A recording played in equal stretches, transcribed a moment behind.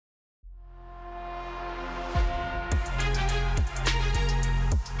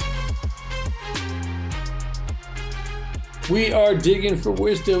We are digging for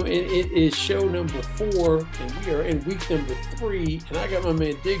wisdom, and it is show number 4, and we are in week number 3. And I got my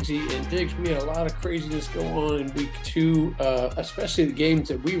man Diggsy, and Diggs, we had a lot of craziness go on in week 2, especially the games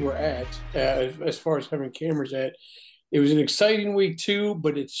that we were at, as far as having cameras at. It was an exciting week 2,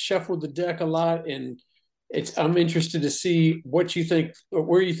 but it shuffled the deck a lot, and I'm interested to see what you think, or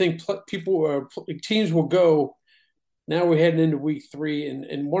where you think people or teams will go. Now we're heading into week 3,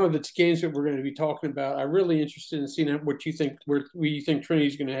 and one of the games that we're going to be talking about, I'm really interested in seeing what you think, where you think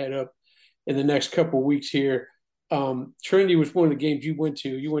Trinity's going to head up in the next couple of weeks here. Trinity was one of the games you went to.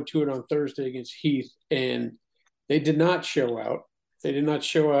 You went to it on Thursday against Heath, and they did not show out. They did not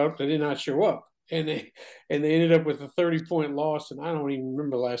show out. They did not show up, and they ended up with a 30-point loss. And I don't even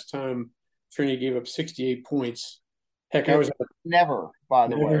remember the last time Trinity gave up 68 points. Heck, I It was never, by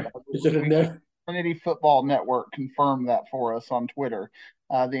the way. never. Is it a never? Trinity Football Network confirmed that for us on Twitter.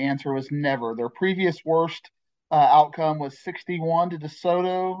 The answer was never. Their previous worst outcome was 61 to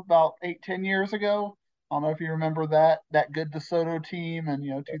DeSoto about 8, 10 years ago. I don't know if you remember that good DeSoto team and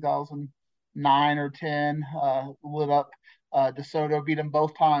 2009 or 10 lit up. DeSoto beat them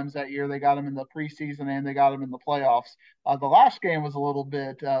both times that year. They got them in the preseason and they got them in the playoffs. The last game was a little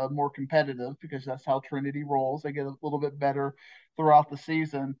bit more competitive because that's how Trinity rolls. They get a little bit better throughout the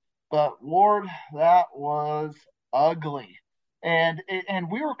season. But Lord, that was ugly. And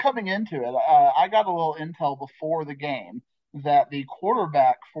we were coming into it. I got a little intel before the game that the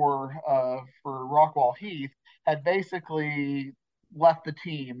quarterback for Rockwall Heath had basically left the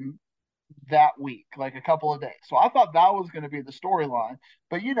team that week, like a couple of days. So I thought that was going to be the storyline.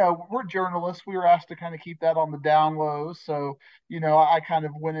 But we're journalists. We were asked to kind of keep that on the down low. So I kind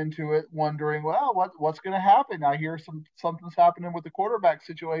of went into it wondering, well, what's going to happen? I hear something's happening with the quarterback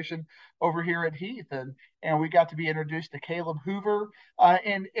situation over here at Heath, and we got to be introduced to Caleb Hoover,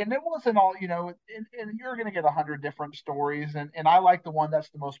 and it wasn't all and you're going to get 100 different stories, and I like the one that's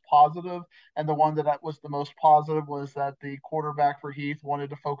the most positive, and the one that was the most positive was that the quarterback for Heath wanted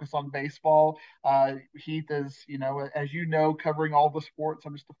to focus on baseball. Heath is, as covering all the sports.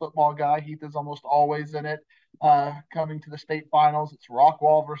 I'm just a football guy. Heath is almost always in it. Coming to the state finals, it's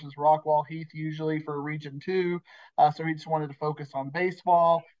Rockwall versus Rockwall Heath usually for Region 2. So he just wanted to focus on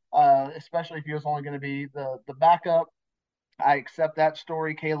baseball, especially if he was only going to be the backup. I accept that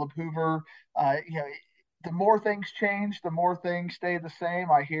story. Caleb Hoover, the more things change, the more things stay the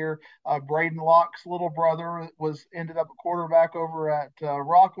same. I hear Braden Locke's little brother was ended up a quarterback over at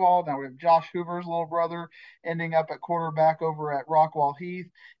Rockwall. Now we have Josh Hoover's little brother ending up at quarterback over at Rockwall Heath,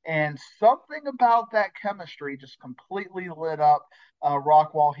 and something about that chemistry just completely lit up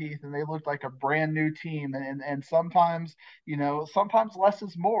Rockwall Heath, and they looked like a brand new team. And sometimes, sometimes less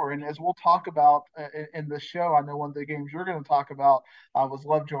is more. And as we'll talk about in the show, I know one of the games you're going to talk about was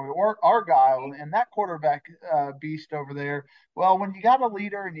Lovejoy Argyle, and that quarterback beast over there. Well, when you got a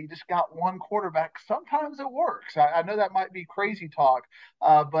leader and you just got one quarterback, sometimes it works. I know that might be crazy talk,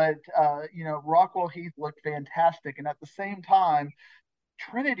 but Rockwall Heath looked fantastic, and at the same time,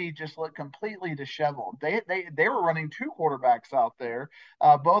 Trinity just looked completely disheveled. They were running two quarterbacks out there.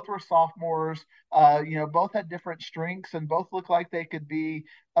 Both were sophomores. Both had different strengths and both looked like they could be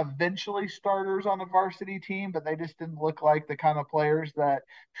eventually starters on a varsity team, but they just didn't look like the kind of players that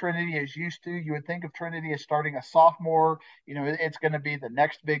Trinity is used to. You would think of Trinity as starting a sophomore. It's going to be the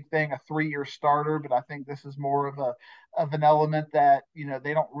next big thing, a 3-year starter. But I think this is more of an element that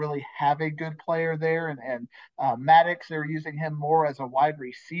they don't really have a good player there, and Maddox, they're using him more as a wide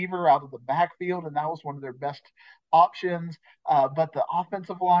receiver out of the backfield, and that was one of their best options. But the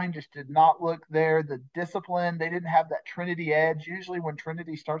offensive line just did not look there. The discipline, they didn't have that Trinity edge. Usually, when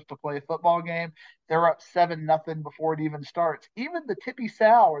Trinity starts to play a football game, they're up 7-0 before it even starts. Even the Tippy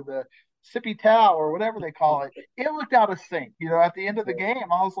Sow or the Sippy Towel or whatever they call it, it looked out of sync. At the end of the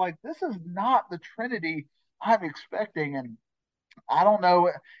game, I was like, this is not the Trinity I'm expecting. And I don't know.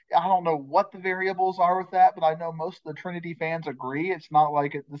 I don't know what the variables are with that, but I know most of the Trinity fans agree. It's not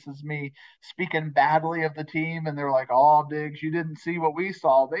like this is me speaking badly of the team, and they're like, "Oh, Diggs, you didn't see what we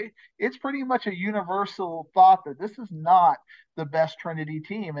saw." It's pretty much a universal thought that this is not the best Trinity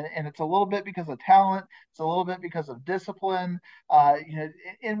team, and it's a little bit because of talent. It's a little bit because of discipline.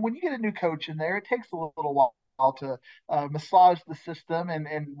 And when you get a new coach in there, it takes a little while to massage the system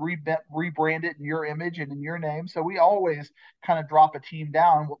and rebrand it in your image and in your name. So we always kind of drop a team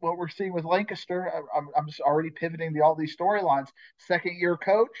down. What we're seeing with Lancaster, I'm just already pivoting all these storylines. Second year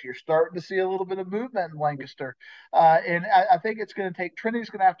coach, you're starting to see a little bit of movement in Lancaster. And I think it's going to take, Trinity's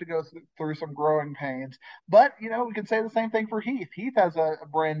going to have to go through some growing pains. But, we can say the same thing for Heath. Heath has a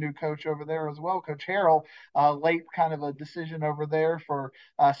brand new coach over there as well, Coach Harrell. Late kind of a decision over there for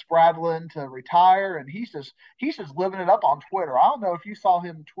Spradlin to retire. And he's just he's just living it up on Twitter. I don't know if you saw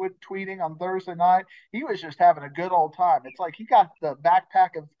him tweeting on Thursday night. He was just having a good old time. It's like he got the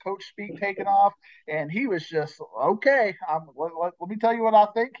backpack of coach speak taken off, and he was just okay. Let me tell you what I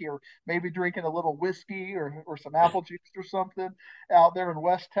think here. Maybe drinking a little whiskey or some apple juice or something out there in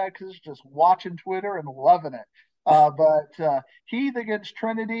West Texas, just watching Twitter and loving it. But Heath against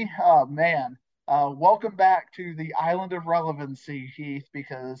Trinity, man. Welcome back to the island of relevancy, Heath,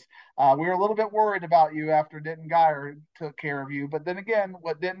 because we were a little bit worried about you after Denton Geyer took care of you. But then again,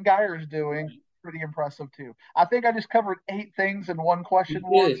 what Denton Geyer is doing, pretty impressive too. I think I just covered 8 things in one question,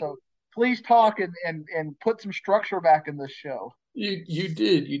 Ward. So please talk and put some structure back in this show.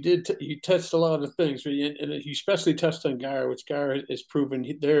 You touched a lot of things, and you especially touched on Geyer, which Geyer has proven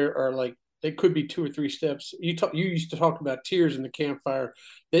there are like they could be 2 or 3 steps. You used to talk about tiers in the campfire.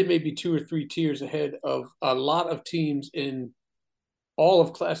 They may be 2 or 3 tiers ahead of a lot of teams in all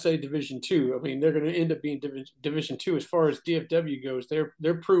of Class A Division Two. I mean, they're going to end up being Division Two as far as DFW goes.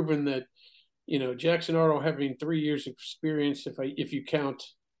 They're proving that Jackson Arnold having 3 years of experience, if you count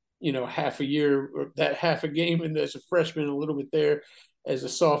half a year or that half a game and as a freshman, a little bit there as a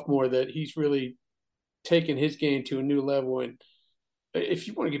sophomore, that he's really taken his game to a new level. And if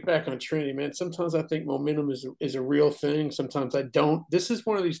you want to get back on Trinity, man, sometimes I think momentum is a real thing. Sometimes I don't. This is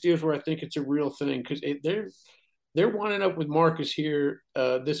one of these deals where I think it's a real thing because they're winding up with Marcus here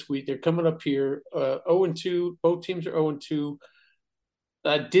this week. They're coming up here 0-2. Both teams are 0-2.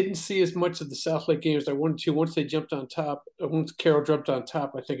 I didn't see as much of the South Lake game as I wanted to. Once they jumped on top, once Carroll jumped on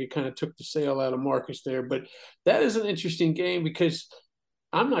top, I think it kind of took the sail out of Marcus there. But that is an interesting game because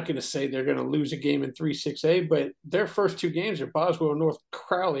I'm not going to say they're going to lose a game in 3-6A, but their first 2 games are Boswell and North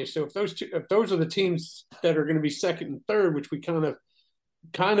Crowley. So if those are the teams that are going to be second and third, which we kind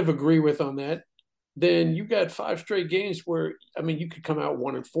of agree with on that, then you got 5 straight games where you could come out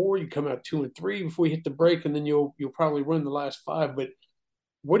 1-4, you come out 2-3 before you hit the break, and then you'll probably run the last 5. But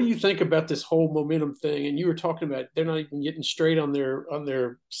what do you think about this whole momentum thing? And you were talking about they're not even getting straight on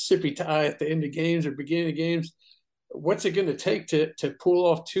their sippy tie at the end of games or beginning of games. What's it going to take to pull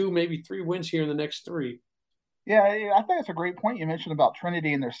off 2, maybe 3 wins here in the next 3? Yeah, I think it's a great point you mentioned about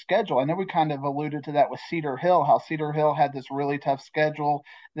Trinity and their schedule. I know we kind of alluded to that with Cedar Hill, how Cedar Hill had this really tough schedule.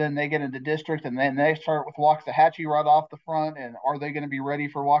 Then they get into district, and then they start with Waxahachie right off the front. And are they going to be ready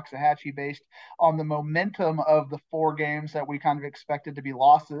for Waxahachie based on the momentum of the 4 games that we kind of expected to be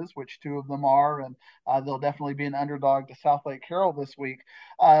losses, which 2 of them are, and they'll definitely be an underdog to South Lake Carroll this week.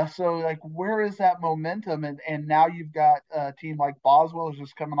 So, like, where is that momentum? And now you've got a team like Boswell is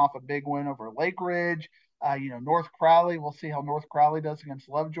just coming off a big win over Lake Ridge. North Crowley, we'll see how North Crowley does against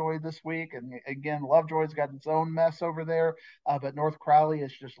Lovejoy this week. And again, Lovejoy's got its own mess over there, but North Crowley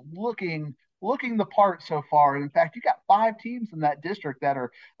is just looking the part so far. And in fact, you got 5 teams in that district that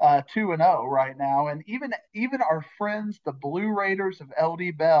are 2-0 right now. And even our friends, the Blue Raiders of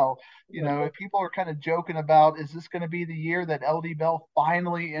LD Bell, if people are kind of joking about, is this going to be the year that LD Bell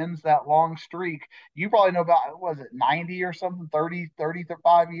finally ends that long streak? You probably know about, was it 90 or something,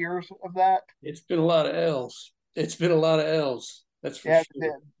 35 years of that? It's been a lot of L's. It's been a lot of L's. That's for Yeah,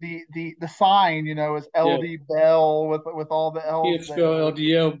 sure. the sign, is Yeah. LD Bell with all the L's Can't spell there.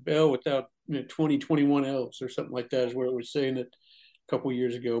 LDL Bell without 20, 21 L's or something like that is what it was saying it a couple of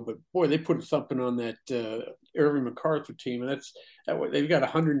years ago. But boy, they put something on that Irving MacArthur team, and they've got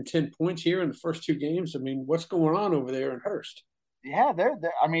 110 points here in the first 2 games. I mean, what's going on over there in Hurst? Yeah, they're.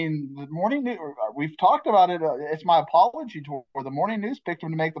 I mean, the morning news. We've talked about it. It's my apology to where the morning news picked them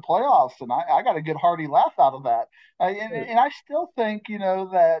to make the playoffs, and I got a good hearty laugh out of that. And I still think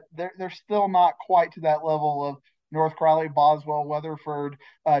that they're still not quite to that level of North Crowley, Boswell, Weatherford,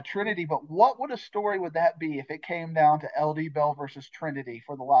 Trinity. But what would a story would that be if it came down to LD Bell versus Trinity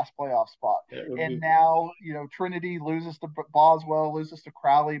for the last playoff spot? That would And be now Trinity loses to Boswell, loses to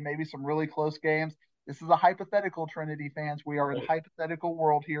Crowley, maybe some really close games. This is a hypothetical, Trinity fans. We are in hypothetical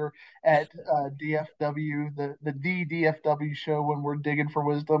world here at DFW, the DFW show when we're digging for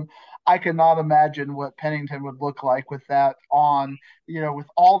wisdom. I cannot imagine what Pennington would look like with that on, with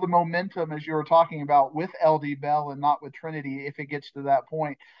all the momentum as you were talking about with LD Bell and not with Trinity if it gets to that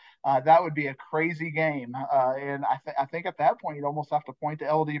point. That would be a crazy game. And I think at that point, you'd almost have to point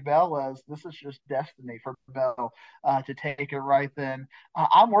to LD Bell as this is just destiny for Bell to take it right then.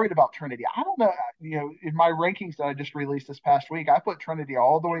 I'm worried about Trinity. I don't know. In my rankings that I just released this past week, I put Trinity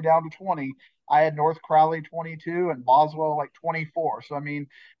all the way down to 20. I had North Crowley 22 and Boswell like 24. So, I mean,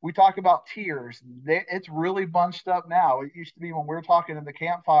 we talk about tiers. It's really bunched up now. It used to be when we were talking in the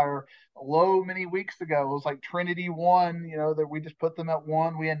campfire many weeks ago, it was like Trinity 1, that we just put them at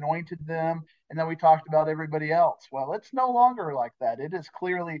 1. We had anointed them, and then we talked about everybody else. Well, it's no longer like that. It is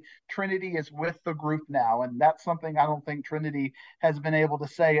clearly Trinity is with the group now, and that's something I don't think Trinity has been able to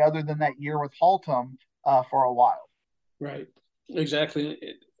say other than that year with Haltom for a while. Right. Exactly.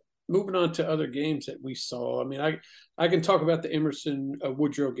 Moving on to other games that we saw. I mean, I can talk about the Emerson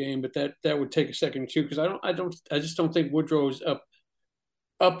Woodrow game, but that would take a second too because I just don't think Woodrow is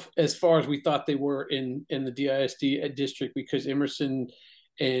up as far as we thought they were in the DISD district because Emerson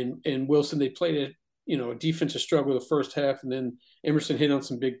and Wilson they played a defensive struggle the first half, and then Emerson hit on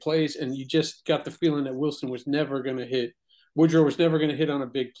some big plays, and you just got the feeling that Wilson was never going to hit. Woodrow was never going to hit on a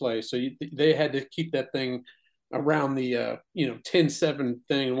big play, so they had to keep that thing around the 10-7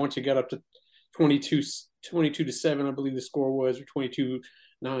 thing, and once you got up to 22-7, I believe the score was, or 22-9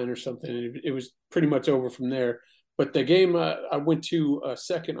 or something, it was pretty much over from there. But the game I went to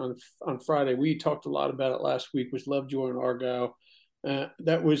second on Friday, we talked a lot about it last week, was Lovejoy and Argyle.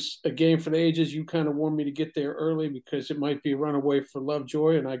 That was a game for the ages. You kind of wanted me to get there early because it might be a runaway for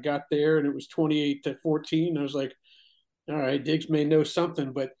Lovejoy, and I got there and it was 28-14. I was like, all right, Diggs may know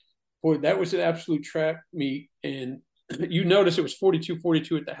something, but boy, that was an absolute trap meet. And you notice it was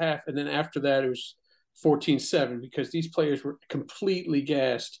 42-42 at the half, and then after that it was 14-7 because these players were completely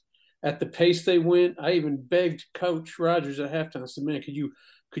gassed at the pace they went. I even begged Coach Rogers at halftime. I said, "Man, could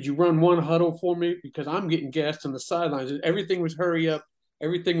you run one huddle for me because I'm getting gassed on the sidelines." Everything was hurry up.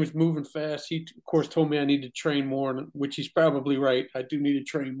 Everything was moving fast. He, of course, told me I need to train more, which he's probably right. I do need to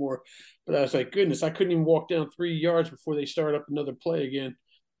train more. But I was like, goodness, I couldn't even walk down 3 yards before they start up another play again.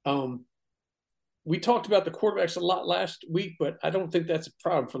 We talked about the quarterbacks a lot last week, but I don't think that's a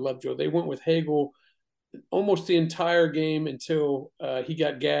problem for Lovejoy. They went with Hagel almost the entire game until he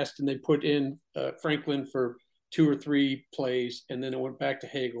got gassed, and they put in Franklin for 2 or 3 plays, and then it went back to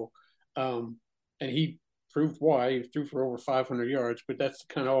Hagel. And he proved why. He threw for over 500 yards, but that's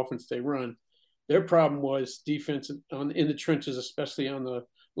the kind of offense they run. Their problem was defense in the trenches, especially on the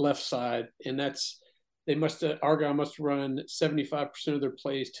left side, and Argyle must run 75% of their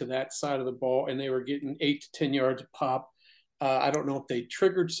plays to that side of the ball, and they were getting 8 to 10 yards a pop. I don't know if they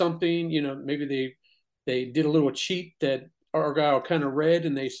triggered something. Maybe they did a little cheat that Argyle kind of read,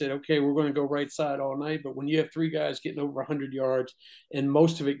 and they said, okay, we're going to go right side all night. But when you have 3 guys getting over 100 yards and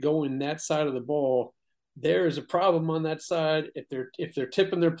most of it going that side of the ball, there is a problem on that side. If they're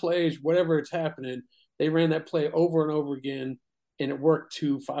tipping their plays, whatever it's happening, they ran that play over and over again, and it worked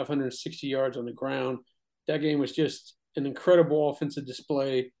to 560 yards on the ground. That game was just an incredible offensive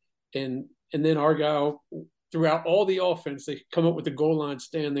display. And then Argyle, throughout all the offense, they come up with the goal line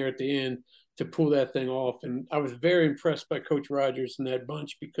stand there at the end to pull that thing off. And I was very impressed by Coach Rogers and that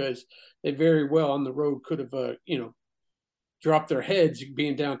bunch because they very well on the road could have, dropped their heads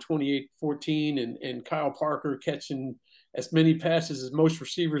being down 28-14 and Kyle Parker catching as many passes as most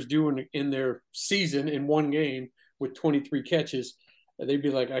receivers do in their season in one game with 23 catches. They'd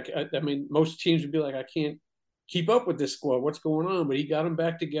be like, I mean, most teams would be like, I can't keep up with this squad. What's going on? But he got them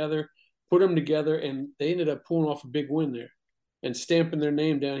back together, put them together, and they ended up pulling off a big win there and stamping their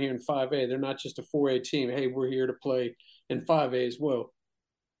name down here in 5A. They're not just a 4A team. Hey, we're here to play in 5A as well.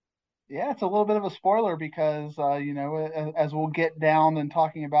 Yeah, it's a little bit of a spoiler because, as we'll get down and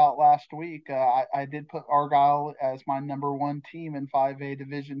talking about last week, I did put Argyle as my number 1 team in 5A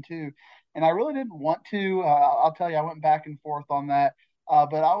Division Two, and I really didn't want to. I'll tell you, I went back and forth on that,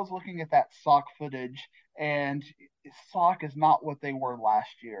 but I was looking at that sock footage, and sock is not what they were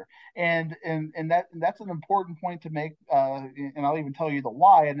last year, and that's an important point to make, and I'll even tell you the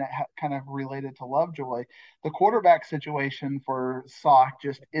why, and that kind of related to Lovejoy. The quarterback situation for Sock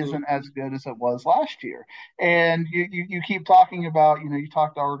just isn't as good as it was last year. And you keep talking about, you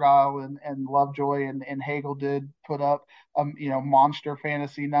talked to Argyle and Lovejoy and Hagel did put up, monster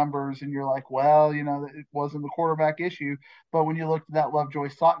fantasy numbers. And you're like, well, it wasn't the quarterback issue. But when you looked at that Lovejoy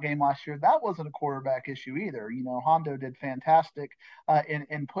Sock game last year, that wasn't a quarterback issue either. Hondo did fantastic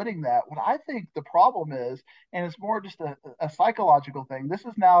in putting that. What I think the problem is, and it's more just a psychological thing. This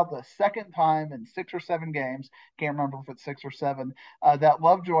is now the second time in 6 or 7 games, can't remember if it's 6 or 7, that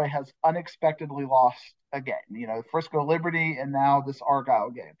Lovejoy has unexpectedly lost again. Frisco Liberty and now this Argyle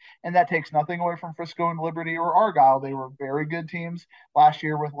game. And that takes nothing away from Frisco and Liberty or Argyle. They were very good teams last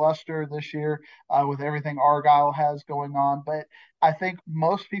year with Luster, this year with everything Argyle has going on. But I think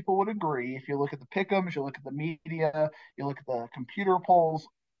most people would agree, if you look at the pick'ems, you look at the media, you look at the computer polls,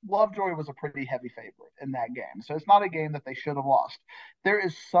 Lovejoy was a pretty heavy favorite in that game. So it's not a game that they should have lost. There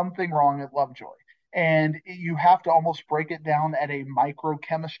is something wrong at Lovejoy. And you have to almost break it down at a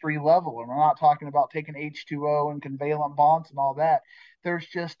microchemistry level. And we're not talking about taking H2O and covalent bonds and all that. There's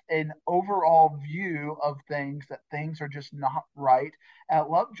just an overall view of things that things are just not right at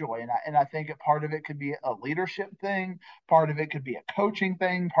Lovejoy. And I think a part of it could be a leadership thing, part of it could be a coaching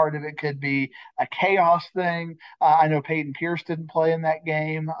thing, part of it could be a chaos thing. I know Peyton Pierce didn't play in that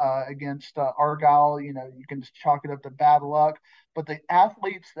game against Argyle. You know, you can just chalk it up to bad luck. But the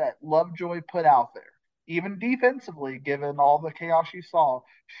athletes that Lovejoy put out there, even defensively, given all the chaos you saw,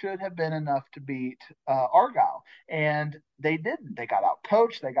 should have been enough to beat Argyle. And they didn't. They got out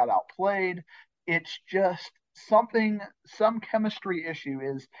coached, they got outplayed. It's just some chemistry issue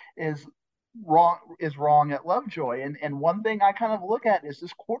is wrong at Lovejoy. And one thing I kind of look at is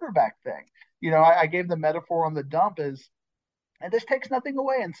this quarterback thing. You know, I gave the metaphor on the dump is, and this takes nothing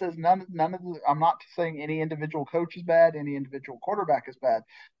away and says none of the, I'm not saying any individual coach is bad, any individual quarterback is bad,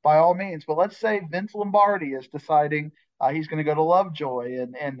 by all means. But let's say Vince Lombardi is deciding he's going to go to Lovejoy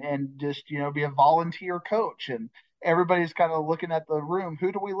and just be a volunteer coach, and everybody's kind of looking at the room.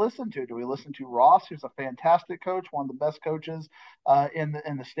 Who do we listen to? Do we listen to Ross, who's a fantastic coach, one of the best coaches in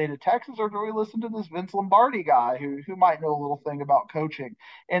the state of Texas, or do we listen to this Vince Lombardi guy who might know a little thing about coaching?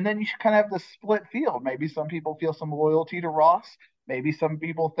 And then you kind of have this split field. Maybe some people feel some loyalty to Ross. Maybe some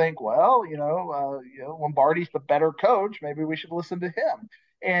people think, well, Lombardi's the better coach. Maybe we should listen to him.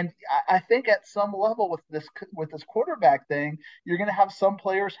 And I think at some level with this quarterback thing, you're going to have some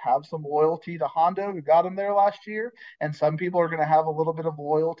players have some loyalty to Hondo, who got him there last year, and some people are going to have a little bit of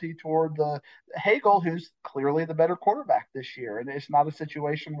loyalty toward the Hagel, who's clearly the better quarterback this year. And it's not a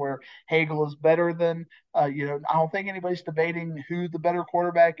situation where Hagel is better than I don't think anybody's debating who the better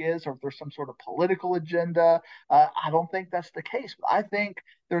quarterback is or if there's some sort of political agenda. I don't think that's the case. But I think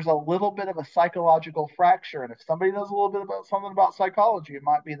there's a little bit of a psychological fracture. And if somebody knows a little bit about something about psychology, it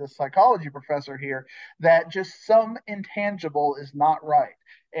might be the psychology professor here, that just some intangible is not right.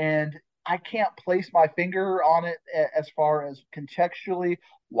 And I can't place my finger on it as far as contextually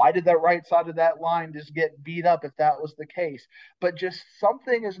why did that right side of that line just get beat up if that was the case. But just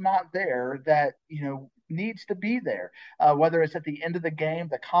something is not there that needs to be there. Whether it's at the end of the game,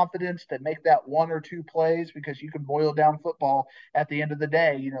 the confidence to make that one or two plays, because you can boil down football at the end of the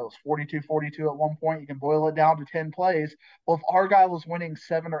day. It's 42-42 at one point. You can boil it down to 10 plays. Well, if Argyle was winning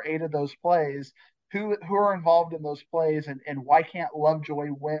 7 or 8 of those plays, who are involved in those plays, and why can't Lovejoy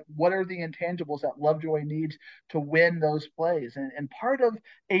win? What are the intangibles that Lovejoy needs to win those plays? And part of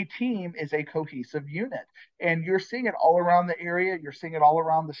a team is a cohesive unit. And you're seeing it all around the area. You're seeing it all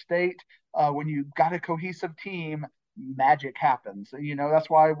around the state. When you've got a cohesive team, magic happens. That's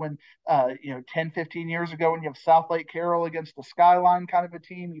why when 10, 15 years ago, when you have South Lake Carroll against the Skyline kind of a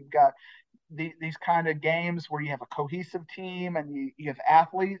team, you've got these kind of games where you have a cohesive team and you have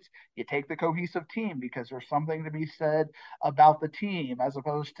athletes. You take the cohesive team because there's something to be said about the team, as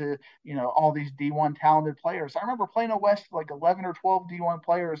opposed to all these D1 talented players. I remember playing a West, like 11 or 12 D1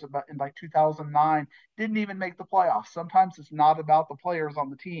 players about in like 2009, didn't even make the playoffs. Sometimes it's not about the players on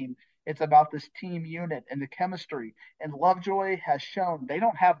the team, it's about this team unit and the chemistry. And Lovejoy has shown they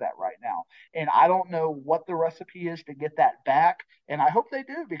don't have that right now. And I don't know what the recipe is to get that back. And I hope they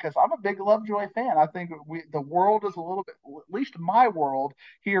do, because I'm a big Lovejoy fan. I think the world is a little bit, at least my world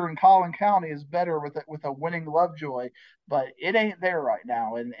here in Collin County, is better with a winning Lovejoy, but it ain't there right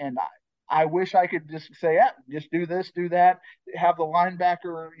now. And I wish I could just say, yeah, just do this, do that, have the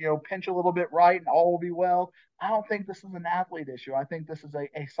linebacker, pinch a little bit right, and all will be well. I don't think this is an athlete issue. I think this is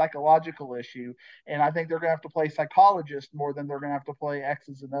a psychological issue. And I think they're going to have to play psychologist more than they're going to have to play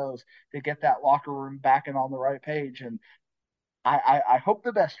X's and O's to get that locker room back and on the right page. And I hope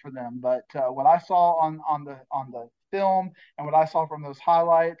the best for them. But what I saw on the film and what I saw from those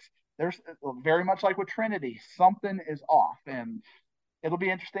highlights, there's very much like with Trinity, something is off. And it'll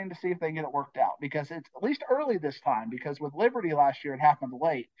be interesting to see if they get it worked out, because it's at least early this time. Because with Liberty last year, it happened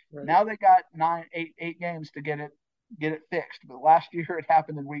late. Right. Now they got 8 games to get it fixed. But last year it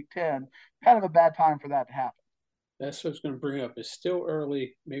happened in week 10. Kind of a bad time for that to happen. That's what I was going to bring up. It's still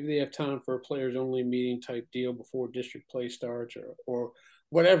early. Maybe they have time for a players only meeting type deal before district play starts, or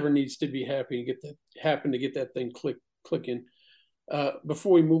whatever needs to be happen to get that thing clicking.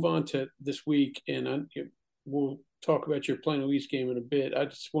 Before we move on to this week, and we'll talk about your Plano East game in a bit, I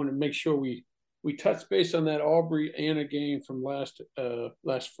just want to make sure we touch base on that Aubrey Anna game from last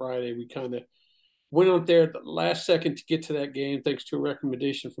Friday. We kind of went out there at the last second to get to that game, thanks to a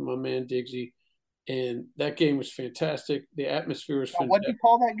recommendation from my man Diggsy. And that game was fantastic. The atmosphere was fantastic. What do you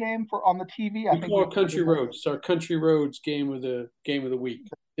call that game on the TV? We call it Country Roads. It's our Country Roads game of the week.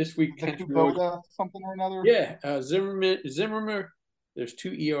 This week, Country Roads, something or another. Yeah, Zimmerman There's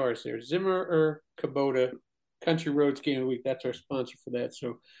two ERs there. Zimmer or Kubota. Country Roads Game of the Week. That's our sponsor for that.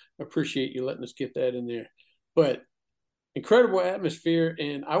 So I appreciate you letting us get that in there. But incredible atmosphere,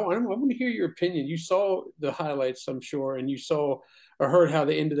 and I want to hear your opinion. You saw the highlights, I'm sure, and you saw or heard how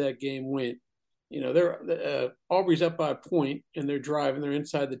the end of that game went. They're Aubrey's up by a point, and they're driving. They're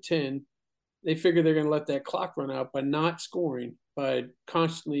inside the 10. They figure they're going to let that clock run out by not scoring, by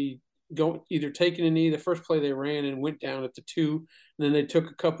constantly going either taking a knee. The first play they ran and went down at the 2, and then they took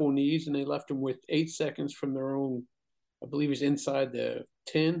a couple of knees and they left them with 8 seconds from their own. I believe it's inside the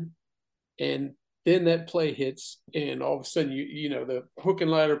 10, and then that play hits, and all of a sudden the hook and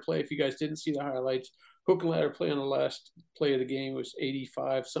ladder play. If you guys didn't see the highlights, hook and ladder play on the last play of the game was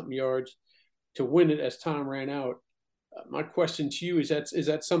 85 something yards to win it as time ran out. My question to you is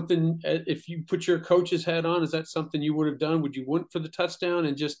that something, if you put your coach's hat on, is that something you would have done? Would you went for the touchdown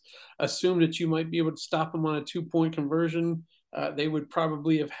and just assume that you might be able to stop them on a 2-point conversion? They would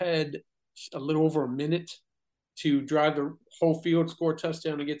probably have had a little over a minute to drive the whole field, score a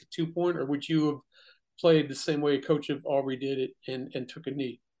touchdown, and get the 2-point, or would you have played the same way Coach of Aubrey did it and took a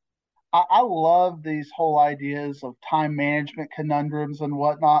knee? I love these whole ideas of time management conundrums and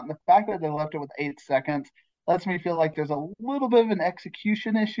whatnot. And the fact that they left it with 8 seconds lets me feel like there's a little bit of an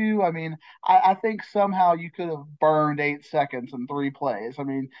execution issue. I mean, I think somehow you could have burned 8 seconds in 3 plays. I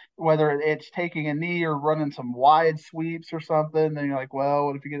mean, whether it's taking a knee or running some wide sweeps or something, then you're like, well,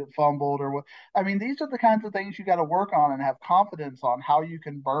 what if you get it fumbled or what? I mean, these are the kinds of things you got to work on and have confidence on how you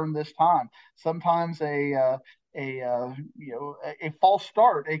can burn this time. Sometimes a false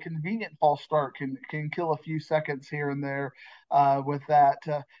start, a convenient false start can kill a few seconds here and there with that.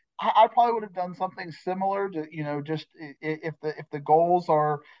 I probably would have done something similar to just if the goals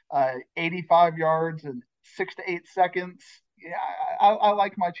are 85 yards and 6 to 8 seconds. Yeah, I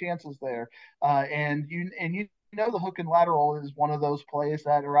like my chances there. And you know the hook and lateral is one of those plays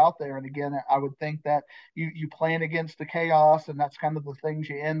that are out there. And again, I would think that you plan against the chaos, and that's kind of the things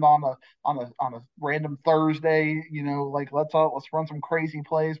you end on a random Thursday. Like let's run some crazy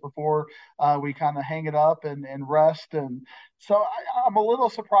plays before we kind of hang it up and rest. And so I'm a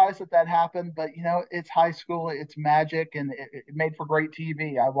little surprised that happened, but it's high school, it's magic, and it made for great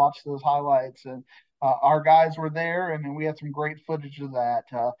TV. I watched those highlights, and our guys were there, and we had some great footage of that.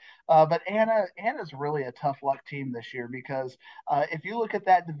 But Anna's really a tough luck team this year because if you look at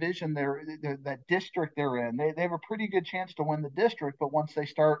that division, that district they're in, they have a pretty good chance to win the district. But once they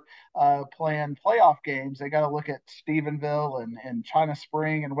start playing playoff games, they got to look at Stephenville and China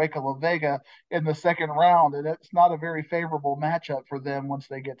Spring and Waco La Vega in the second round, and it's not a very favorable matchup for them once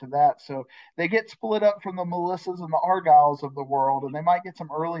they get to that. So they get split up from the Melissas and the Argyles of the world, and they might get some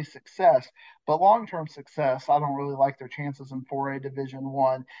early success. But long-term success, I don't really like their chances in 4A Division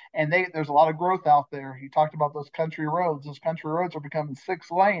One. And there's a lot of growth out there. You talked about those country roads. Those country roads are becoming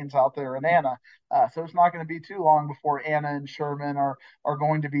 6 lanes out there in Anna. So it's not going to be too long before Anna and Sherman are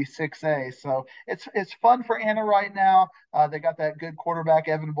going to be 6A. So it's fun for Anna right now. They got that good quarterback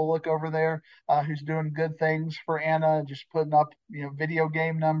Evan Bullock over there, who's doing good things for Anna, just putting up video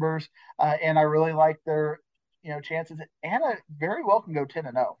game numbers. And I really like their chances. Anna very well can go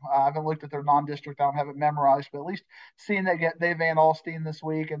 10-0. I haven't looked at their non-district. I don't have it memorized, but at least seeing they get Dave Van Alstine this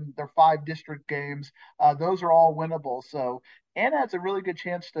week and their 5 district games, those are all winnable. So Anna has a really good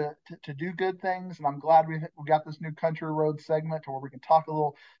chance to do good things, and I'm glad we got this new Country Road segment to where we can talk a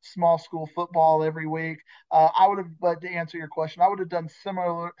little small school football every week. I would have, but to answer your question, I would have done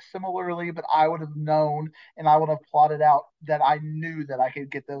similarly, but I would have known and I would have plotted out that I knew that I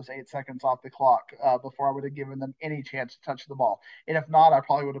could get those 8 seconds off the clock before I would have given them any chance to touch the ball. And if not, I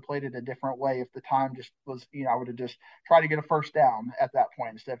probably would have played it a different way if the time just was, I would have just tried to get a first down at that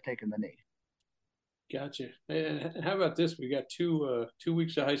point instead of taking the knee. Gotcha. And how about this? We got 2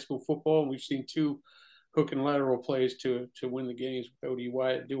 weeks of high school football, and we've seen 2 hook and lateral plays to win the games with OD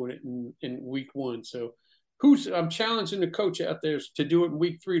Wyatt doing it in week 1. So I'm challenging the coach out there to do it in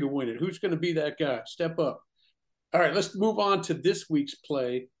week 3 to win it. Who's going to be that guy? Step up. All right, let's move on to this week's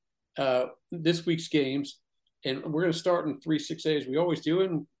play, this week's games, and we're going to start in 3-6A as we always do.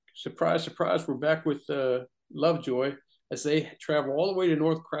 And surprise, surprise, we're back with Lovejoy as they travel all the way to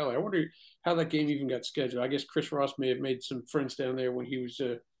North Crowley. I wonder how that game even got scheduled. I guess Chris Ross may have made some friends down there when he was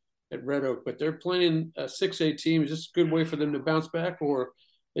at Red Oak, but they're playing a 6A team. Is this a good way for them to bounce back, or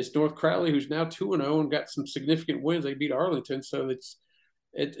is North Crowley, who's now 2-0 and got some significant wins? They beat Arlington, so is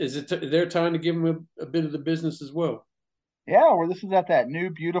it their time to give them a bit of the business as well? Yeah, where this is at that new,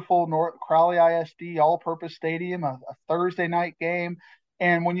 beautiful North Crowley ISD all-purpose stadium, a Thursday night game.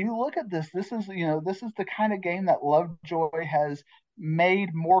 And when you look at this is the kind of game that Lovejoy has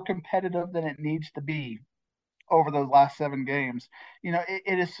made more competitive than it needs to be over those last 7 games.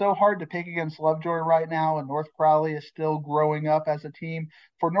 It is so hard to pick against Lovejoy right now, and North Crowley is still growing up as a team.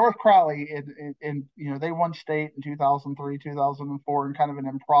 For North Crowley, they won state in 2003, 2004, in kind of an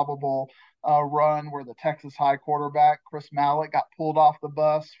improbable run where the Texas High quarterback Chris Mallett got pulled off the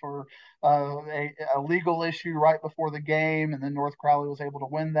bus for a legal issue right before the game, and then North Crowley was able to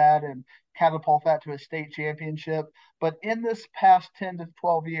win that and catapult that to a state championship. But in this past 10 to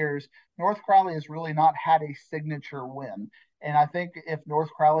 12 years, North Crowley has really not had a signature win. And I think if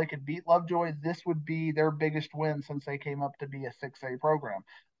North Crowley could beat Lovejoy, this would be their biggest win since they came up to be a 6A program.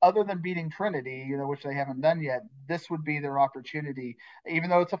 Other than beating Trinity, which they haven't done yet, this would be their opportunity.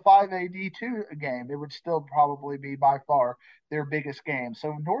 Even though it's a 5A D2 game, it would still probably be by far their biggest game.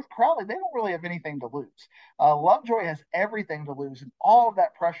 So North Crowley, they don't really have anything to lose. Lovejoy has everything to lose, and all of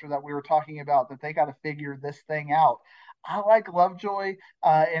that pressure that we were talking about, that they got to figure this thing out. I like Lovejoy,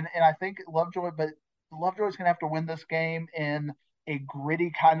 and I think Lovejoy, but Lovejoy's going to have to win this game in a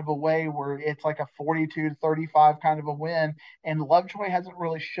gritty kind of a way where it's like a 42-35 kind of a win. And Lovejoy hasn't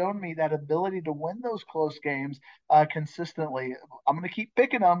really shown me that ability to win those close games consistently. I'm going to keep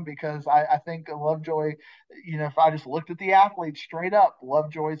picking them because I think Lovejoy, if I just looked at the athletes straight up,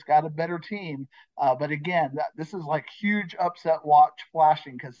 Lovejoy's got a better team. But again, this is like huge upset watch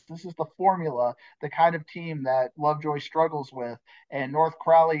flashing because this is the formula, the kind of team that Lovejoy struggles with. And North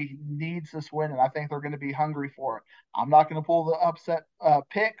Crowley needs this win, and I think they're going to be hungry for it. I'm not going to pull the upset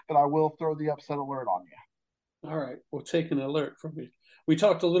pick, but I will throw the upset alert on you. All right, we'll take an alert from you. We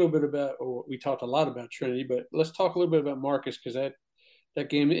talked a little bit about, or we talked a lot about Trinity, but let's talk a little bit about Marcus because that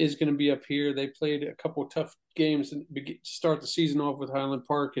game is going to be up here. They played a couple of tough games to start the season off with Highland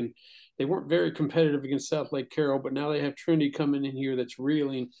Park, and they weren't very competitive against South Lake Carroll, but now they have Trinity coming in here that's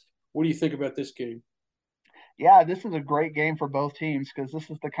reeling. What do you think about this game? Yeah, this is a great game for both teams because this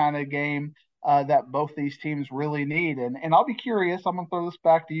is the kind of game that both these teams really need. And I'll be curious. I'm going to throw this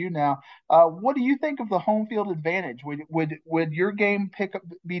back to you now. What do you think of the home field advantage? Would your game pick up,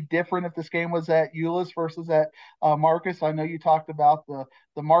 be different if this game was at Euless versus at Marcus? I know you talked about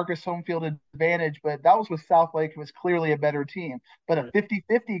the Marcus home field advantage, but that was with South Lake. It was clearly a better team. But a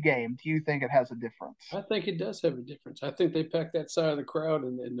 50-50 game, do you think it has a difference? I think it does have a difference. I think they packed that side of the crowd,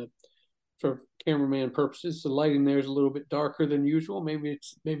 and for cameraman purposes, the lighting there is a little bit darker than usual. Maybe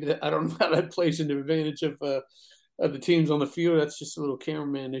that, I don't know how that plays into advantage of the teams on the field. That's just a little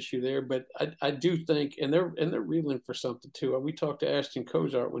cameraman issue there. But I do think, and they're reeling for something too. We talked to Ashton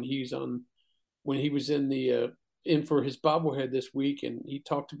Cozart when he was in for his bobblehead this week, and he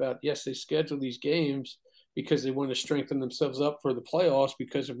talked about, yes, they schedule these games because they want to strengthen themselves up for the playoffs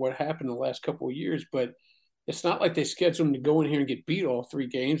because of what happened the last couple of years, but it's not like they scheduled them to go in here and get beat all 3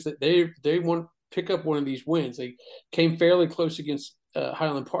 games. That they want to pick up one of these wins. They came fairly close against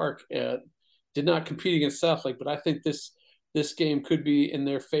Highland Park. Did not compete against South Lake, but I think this game could be in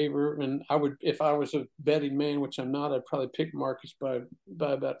their favor. And I would, if I was a betting man, which I'm not, I'd probably pick Marcus by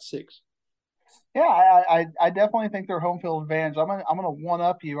about 6. Yeah, I definitely think they're home field advantage. I'm gonna one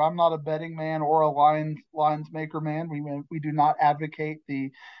up you. I'm not a betting man or a lines maker man. We do not advocate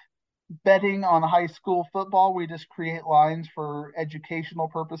the betting on high school football. We just create lines for educational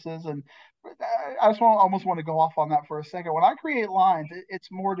purposes. And I just almost want to go off on that for a second. When I create lines, it's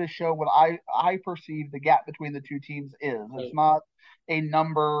more to show what I perceive the gap between the two teams is. It's not a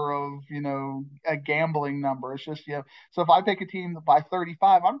number of, a gambling number. It's just, so if I pick a team by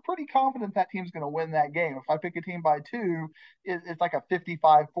 35, I'm pretty confident that team's going to win that game. If I pick a team by 2, it's like a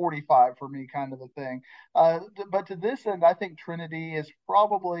 55-45 for me kind of a thing. But to this end, I think Trinity is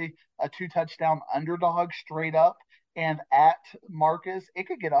probably a 2-touchdown underdog straight up. And at Marcus, it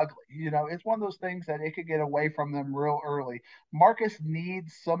could get ugly. It's one of those things that it could get away from them real early. Marcus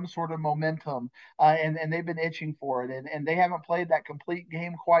needs some sort of momentum, and they've been itching for it. And they haven't played that complete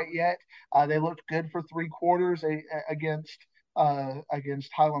game quite yet. They looked good for 3 quarters against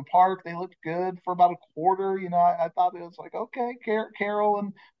Highland Park. They looked good for about a quarter. I thought it was like, okay, Carroll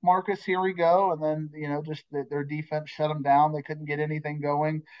and Marcus, here we go. And then, just their defense shut them down. They couldn't get anything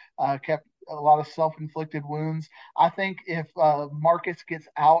going, kept a lot of self-inflicted wounds. I think if Marcus gets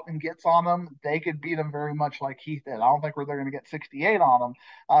out and gets on them, they could beat them very much like Heath did. I don't think they're going to get 68 on them,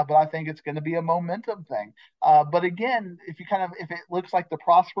 but I think it's going to be a momentum thing. But again, if it looks like the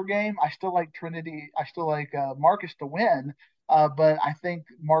Prosper game, I still like Trinity. I still like Marcus to win. But I think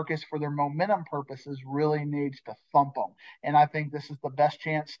Marcus, for their momentum purposes, really needs to thump them. And I think this is the best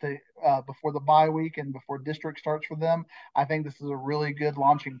chance to, before the bye week and before district starts for them, I think this is a really good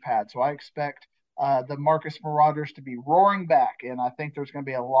launching pad. So I expect the Marcus Marauders to be roaring back. And I think there's going to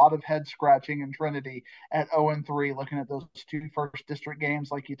be a lot of head scratching in Trinity at 0-3, looking at those 2 first district games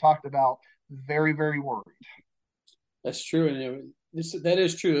like you talked about. Very, very worried. That's true, and that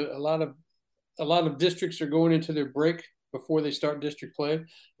is true. A lot of districts are going into their break before they start district play.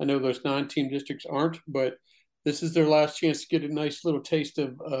 I know those non-team districts aren't, but this is their last chance to get a nice little taste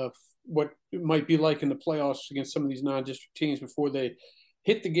of what it might be like in the playoffs against some of these non-district teams before they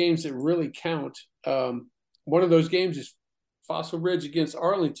hit the games that really count. One of those games is Fossil Ridge against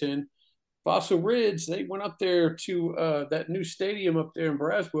Arlington. Fossil Ridge, they went up there to that new stadium up there in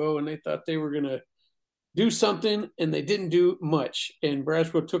Braswell, and they thought they were going to do something, and they didn't do much. And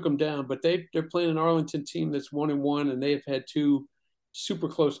Braswell took them down, but they're playing an Arlington team that's 1-1, and they've had two super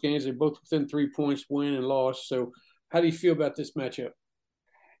close games. They're both within 3 points, win and loss. So, how do you feel about this matchup?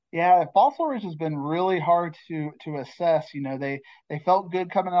 Yeah, Fossil Ridge has been really hard to assess. You know, they felt good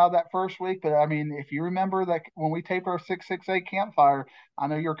coming out of that first week, but I mean, if you remember that when we taped our 668 campfire, I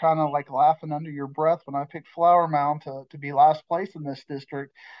know you're kind of like laughing under your breath when I picked Flower Mound to be last place in this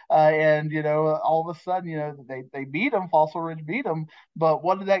district, and you know, all of a sudden, you know, they beat them, Fossil Ridge beat them, but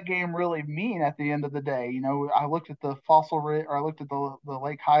what did that game really mean at the end of the day? You know, I looked at the Fossil Ridge, or I looked at the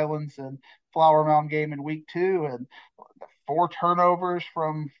Lake Highlands and Flower Mound game in week two, and four turnovers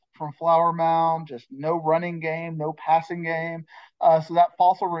from Flower Mound, just no running game, no passing game. So that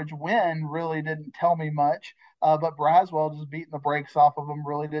Fossil Ridge win really didn't tell me much. But Braswell just beating the brakes off of them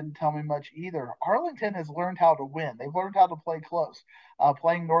really didn't tell me much either. Arlington has learned how to win. They've learned how to play close.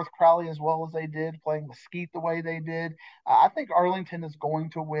 Playing North Crowley as well as they did, playing Mesquite the way they did. I think Arlington is going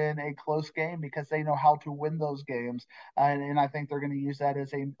to win a close game because they know how to win those games. And I think they're going to use that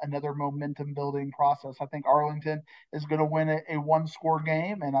as another momentum building process. I think Arlington is going to win a one score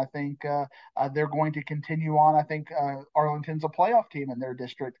game, and I think they're going to continue on. I think Arlington's a playoff team in their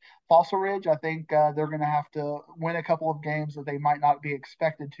district. Fossil Ridge, I think they're going to have to win a couple of games that they might not be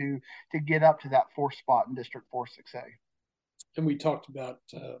expected to get up to that fourth spot in District 4-6A. And we talked about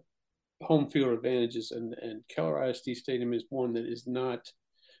home field advantages, and Keller ISD Stadium is one that is not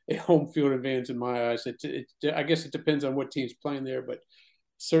a home field advantage in my eyes. I guess it depends on what team's playing there, but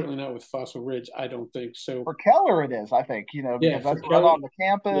certainly not with Fossil Ridge. I don't think so. For Keller, it is, I think, you know, Yeah, because for that's right Keller, on the yeah,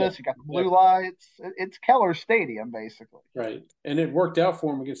 campus. You got the blue exactly. lights. It's Keller Stadium, basically. Right, and it worked out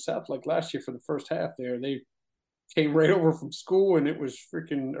for them against South like last year for the first half. There, they came right over from school, and it was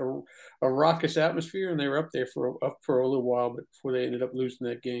freaking a raucous atmosphere, and they were up for a little while, but before they ended up losing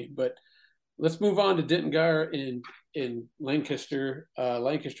that game. But let's move on to Denton Guyer in Lancaster.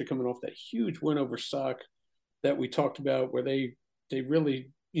 Lancaster coming off that huge win over Sauk that we talked about, where they really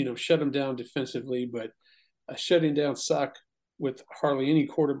shut them down defensively, but shutting down Sauk with hardly any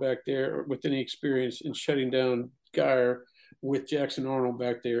quarterback there or with any experience, and shutting down Guyer with Jackson Arnold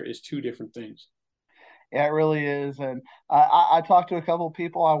back there is two different things. Yeah, it really is. And I talked to a couple of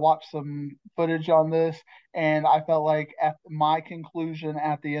people. I watched some footage on this, and I felt like at my conclusion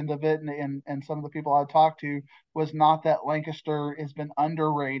at the end of it, and some of the people I talked to, was not that Lancaster has been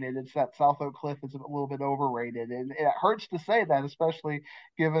underrated. It's that South Oak Cliff is a little bit overrated. And it hurts to say that, especially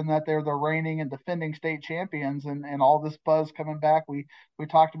given that they're the reigning and defending state champions, and all this buzz coming back. We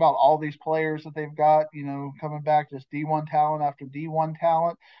talked about all these players that they've got, you know, coming back, just D1 talent after D1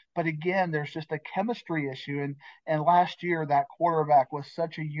 talent. But again, there's just a chemistry issue. And last year, that quarterback was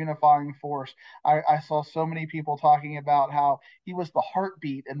such a unifying force. I saw so many people talking about how he was the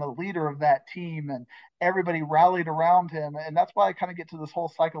heartbeat and the leader of that team, and everybody rallied around him. And that's why I kind of get to this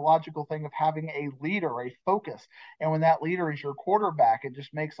whole psychological thing of having a leader, a focus. And when that leader is your quarterback, it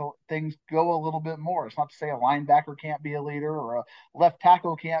just makes things go a little bit more. It's not to say a linebacker can't be a leader or a left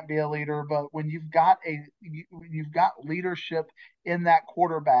tackle can't be a leader, but when you've got leadership in that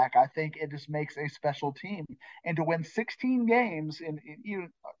quarterback, I think it just makes a special team. And to win 16 games, you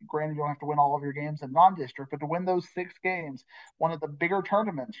granted you don't have to win all of your games in non-district, but to win those 6 games, one of the bigger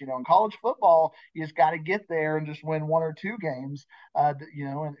tournaments, you know, in college football, you just got to get there and just win 1 or 2 games, you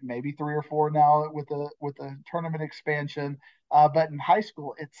know, and maybe 3 or 4 now with the tournament expansion. But in high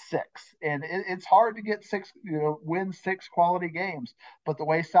school, it's 6, and it's hard to get 6, you know, win 6 quality games. But the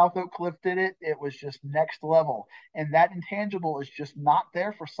way South Oak Cliff did it, it was just next level, and that intangible is just not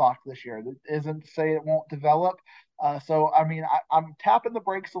there for Sauk this year. That isn't to say it won't develop. So I mean, I'm tapping the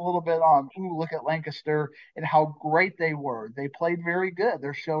brakes a little bit on ooh, look at Lancaster and how great they were. They played very good.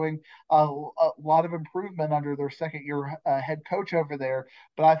 They're showing a lot of improvement under their second year head coach over there.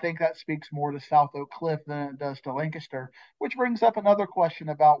 But I think that speaks more to South Oak Cliff than it does to Lancaster, which brings up another question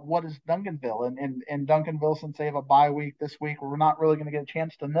about what is Duncanville, and Duncanville, since they have a bye week this week, we're not really going to get a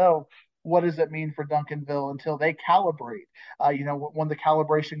chance to know what does it mean for Duncanville until they calibrate. You know, one of the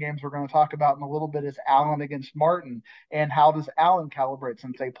calibration games we're going to talk about in a little bit is Allen against Martin, and how does Allen calibrate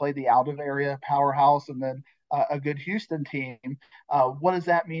since they play the out of area powerhouse, and then a good Houston team. What does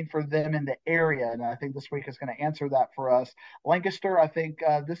that mean for them in the area? And I think this week is going to answer that for us. Lancaster, I think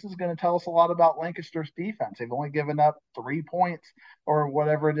this is going to tell us a lot about Lancaster's defense. They've only given up 3 points or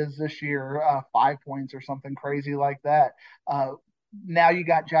whatever it is this year, 5 points or something crazy like that. Now you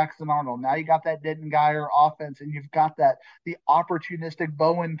got Jackson Arnold. Now you got that Denton Geyer offense, and you've got that the opportunistic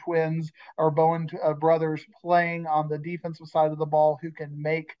Bowen twins or Bowen brothers playing on the defensive side of the ball who can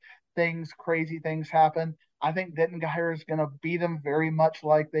make crazy things happen. I think Denton Geyer is going to beat them very much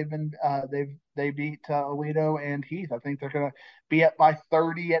like they beat Alito and Heath. I think they're going to be up by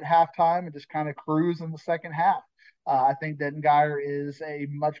 30 at halftime and just kind of cruise in the second half. I think Denton Geyer is a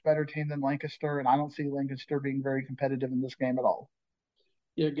much better team than Lancaster, and I don't see Lancaster being very competitive in this game at all.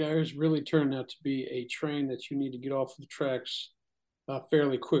 Yeah, Geyer's really turned out to be a train that you need to get off the tracks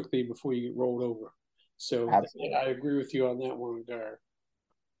fairly quickly before you get rolled over. So Absolutely. I agree with you on that one, Geyer.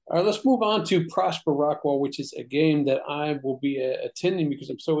 All right, let's move on to Prosper Rockwall, which is a game that I will be attending because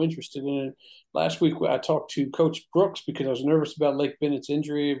I'm so interested in it. Last week, I talked to Coach Brooks because I was nervous about Lake Bennett's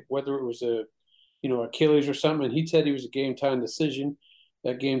injury, whether it was Achilles or something, and he said he was a game time decision.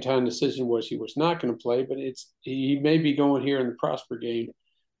 That game time decision was he was not going to play, but he may be going here in the Prosper game.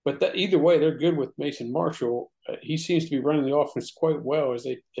 But either way, they're good with Mason Marshall. He seems to be running the offense quite well as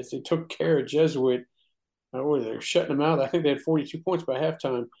they took care of Jesuit. They're shutting them out. I think they had 42 points by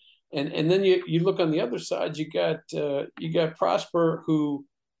halftime. And then you look on the other side, you got Prosper, who,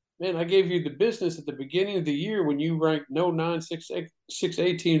 man, I gave you the business at the beginning of the year when you ranked no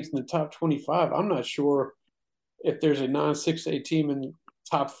 6A teams in the top 25. I'm not sure if there's a 6A team in the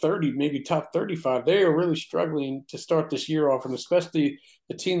top 30, maybe top 35. They are really struggling to start this year off, and especially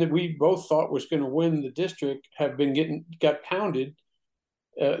the team that we both thought was going to win the district have got pounded.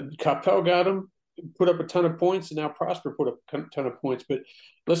 Coppell got them, put up a ton of points, and now Prosper put up a ton of points. But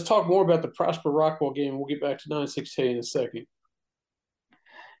let's talk more about the Prosper Rockwall game. We'll get back to 9-6A in a second.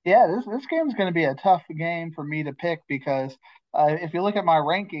 Yeah, this game is going to be a tough game for me to pick because if you look at my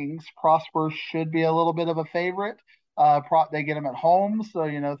rankings, Prosper should be a little bit of a favorite. They get them at home, so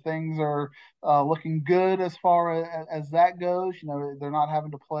things are looking good as far as that goes. They're not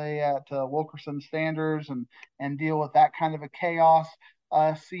having to play at Wilkerson Standards and deal with that kind of a chaos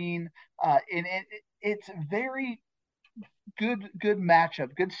scene. And it's very good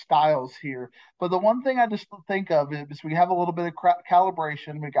matchup, good styles here. But the one thing I just think of is we have a little bit of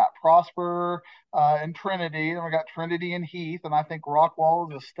calibration. We got Prosper and Trinity, and we got Trinity and Heath, and I think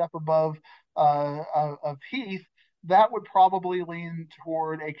Rockwall is a step above of Heath. That would probably lean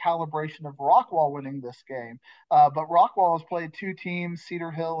toward a calibration of Rockwall winning this game. But Rockwall has played two teams, Cedar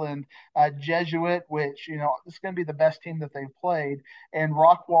Hill and Jesuit, which this is going to be the best team that they've played. And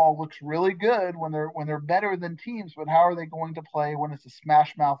Rockwall looks really good when they're better than teams. But how are they going to play when it's a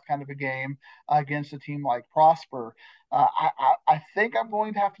smash mouth kind of a game against a team like Prosper? I think I'm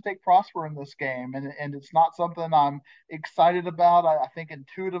going to have to take Prosper in this game, and it's not something I'm excited about. I think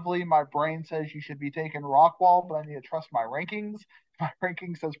intuitively my brain says you should be taking Rockwall, but I need to trust my rankings. My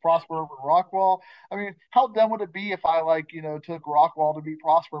ranking says Prosper over Rockwall. I mean, how dumb would it be if I took Rockwall to beat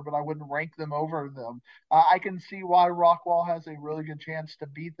Prosper, but I wouldn't rank them over them? I can see why Rockwall has a really good chance to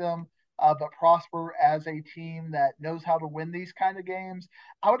beat them. But Prosper as a team that knows how to win these kind of games,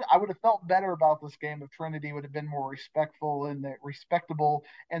 I would have felt better about this game if Trinity would have been more respectable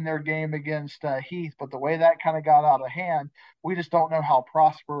in their game against Heath. But the way that kind of got out of hand, we just don't know how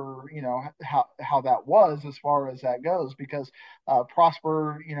Prosper, how that was as far as that goes because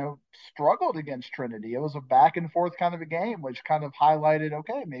Prosper, struggled against Trinity. It was a back and forth kind of a game, which kind of highlighted,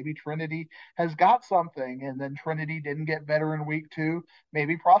 okay, maybe Trinity has got something, and then Trinity didn't get better in week 2.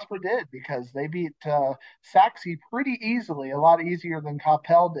 Maybe Prosper did because they beat Saxe pretty easily, a lot easier than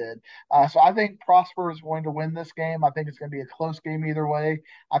Coppell did. So I think Prosper is going to win this game. I think it's going to be a close game either way.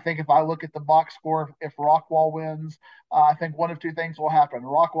 I think if I look at the box score, if Rockwall wins, I think one of two things will happen.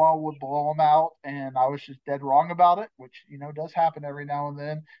 Rockwall would blow them out, and I was just dead wrong about it, which does happen every now and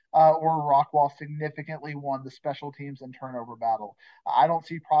then. Or Rockwall significantly won the special teams and turnover battle. I don't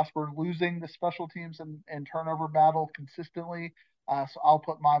see Prosper losing the special teams and turnover battle consistently. So I'll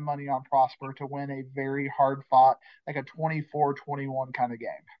put my money on Prosper to win a very hard fought, like a 24-21 kind of game.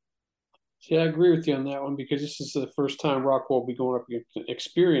 Yeah, I agree with you on that one because this is the first time Rockwall will be going up against an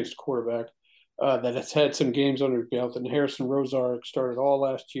experienced quarterback that has had some games under his belt. And Harrison Rosark started all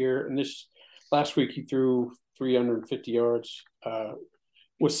last year, and this last week he threw 350 yards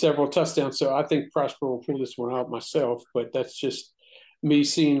with several touchdowns. So I think Prosper will pull this one out myself, but that's just me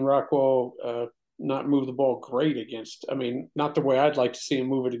seeing Rockwall not move the ball great against. I mean, not the way I'd like to see him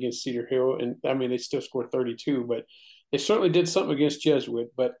move it against Cedar Hill. And I mean, they still scored 32, but they certainly did something against Jesuit.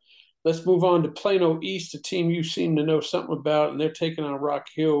 But Let's move on to Plano East, a team you seem to know something about, and they're taking on Rock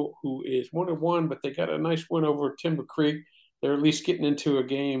Hill, who is 1-1, but they got a nice win over Timber Creek. They're at least getting into a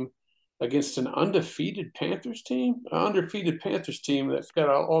game against an undefeated Panthers team, that's got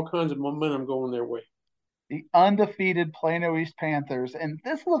all kinds of momentum going their way. The undefeated Plano East Panthers. And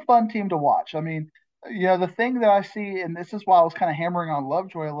this is a fun team to watch. I mean, the thing that I see, and this is why I was kind of hammering on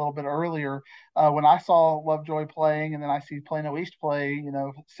Lovejoy a little bit earlier, when I saw Lovejoy playing and then I see Plano East play,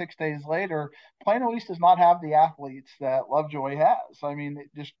 6 days later, Plano East does not have the athletes that Lovejoy has. I mean,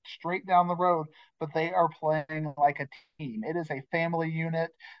 just straight down the road, but they are playing like a team. It is a family unit.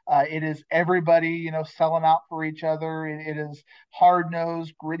 It is everybody, selling out for each other. It is hard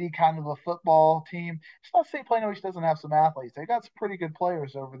nosed, gritty kind of a football team. It's not to say Plano East doesn't have some athletes. They got some pretty good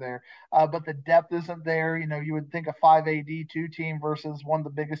players over there, but the depth isn't there. You would think a 5A D2 team versus one of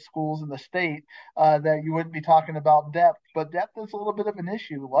the biggest schools in the state, that you wouldn't be talking about depth, but depth is a little bit of an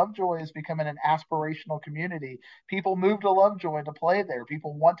issue. Lovejoy is becoming an aspirational community. People move to Lovejoy to play there.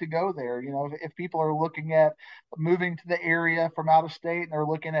 People want to go there. If people are looking at moving to the area from out of state and they're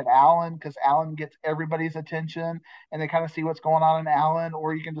looking at Allen because Allen gets everybody's attention and they kind of see what's going on in Allen,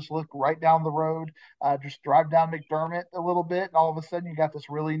 or you can just look right down the road, just drive down McDermott a little bit, and all of a sudden you got this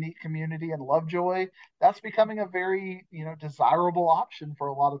really neat community in Lovejoy. That's becoming a very desirable option for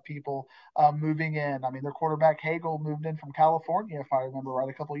a lot of people moving in. I mean, their quarterback Hagel moved in from California, if I remember right,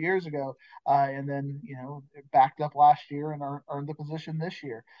 a couple of years ago, and then backed up last year and earned the position this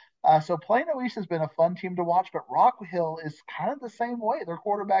year. So Plano East has been a fun team to watch, but Rock Hill is kind of the same way. Their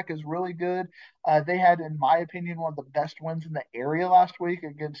quarterback is really good. They had, in my opinion, one of the best wins in the area last week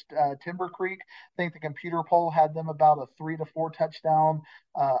against Timber Creek. I think the computer poll had them about a 3 to 4 touchdown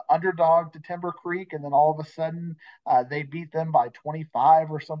underdog to Timber Creek, and then all of a sudden they beat them by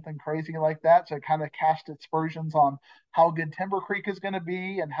 25 or something crazy like that. So it kind of cast aspersions on how good Timber Creek is going to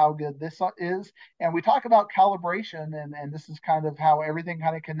be and how good this is. And we talk about calibration, and this is kind of how everything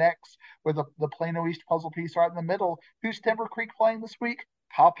kind of connects with the Plano East puzzle piece right in the middle. Who's Timber Creek playing this week?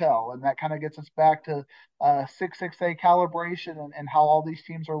 Coppell, and that kind of gets us back to 6-6A calibration and how all these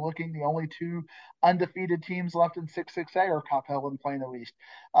teams are looking. The only two undefeated teams left in 6-6A are Coppell and Plano East.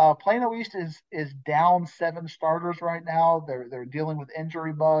 Plano East is down 7 starters right now. They're dealing with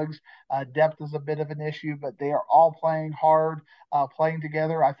injury bugs. Depth is a bit of an issue, but they are all playing hard, playing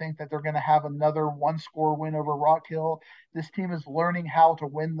together. I think that they're going to have another one-score win over Rock Hill. This team is learning how to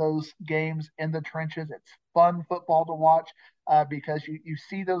win those games in the trenches. It's fun football to watch because you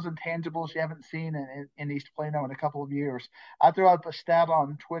see those intangibles you haven't seen in East Plano in a couple of years. I threw out a stat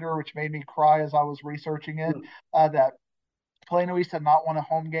on Twitter, which made me cry as I was researching it, that Plano East had not won a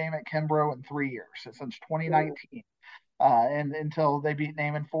home game at Kimbrough in 3 years, since 2019. And until they beat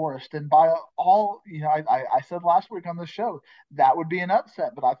Naaman Forest. And by all, I said last week on the show that would be an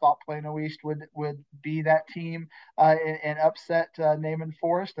upset, but I thought Plano East would be that team and upset Naaman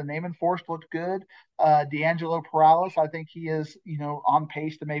Forest. And Naaman Forest looked good. D'Angelo Perales, I think he is, on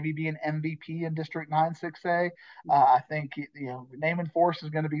pace to maybe be an MVP in District 9 6A. I think Naaman Forest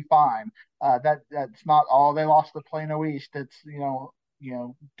is going to be fine. That's not all. They lost to Plano East. It's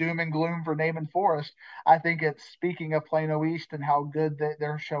doom and gloom for Naaman Forest. I think it's speaking of Plano East and how good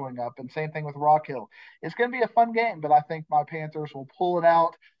they're showing up. And same thing with Rock Hill. It's going to be a fun game, but I think my Panthers will pull it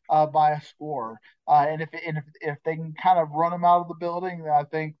out by a score. And if they can kind of run them out of the building, then I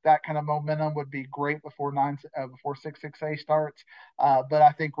think that kind of momentum would be great before 6-6A starts. But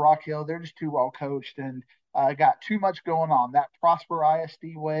I think Rock Hill, they're just too well coached and got too much going on. That Prosper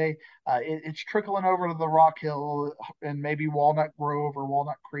ISD way, it's trickling over to the Rock Hill and maybe Walnut Grove or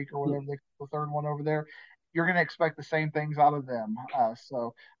Walnut Creek or whatever the third one over there. You're going to expect the same things out of them.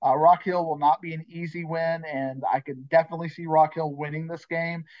 So Rock Hill will not be an easy win, and I could definitely see Rock Hill winning this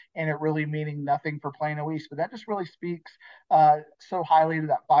game and it really meaning nothing for Plano East. But that just really speaks so highly to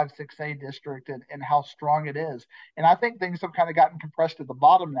that 5-6A district and how strong it is. And I think things have kind of gotten compressed at the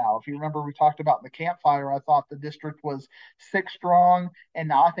bottom now. If you remember, we talked about in the campfire, I thought the district was 6 strong, and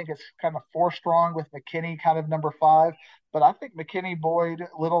now I think it's kind of 4 strong with McKinney kind of number 5. But I think McKinney, Boyd,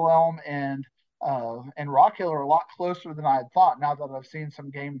 Little Elm, and Rock Hill are a lot closer than I had thought now that I've seen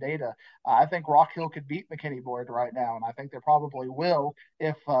some game data. I think Rock Hill could beat McKinney Boyd right now, and I think they probably will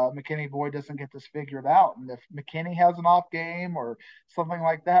if McKinney Boyd doesn't get this figured out. And if McKinney has an off game or something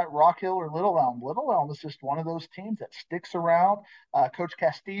like that, Rock Hill or Little Elm is just one of those teams that sticks around. Coach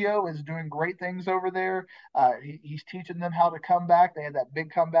Castillo is doing great things over there. He's teaching them how to come back. They had that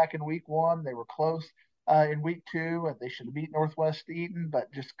big comeback in week 1. They were close in week 2. They should have beat Northwest Eaton,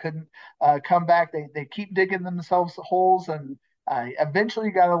 but just couldn't come back. They keep digging themselves holes, and eventually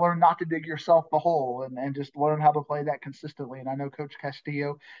you got to learn not to dig yourself the hole and just learn how to play that consistently. And I know Coach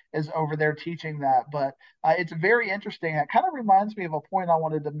Castillo is over there teaching that, but it's very interesting. It kind of reminds me of a point I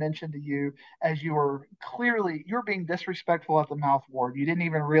wanted to mention to you as you're being disrespectful at the mouth ward. You didn't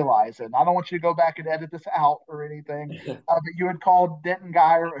even realize it. And I don't want you to go back and edit this out or anything, but you had called Denton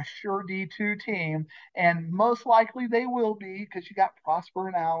Geyer a sure D2 team, and most likely they will be because you got Prosper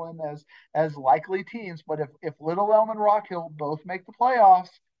and Allen as likely teams. But if Little Elm and Rock Hill both make the playoffs,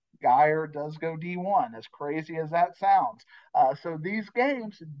 Geyer does go D1, as crazy as that sounds. So these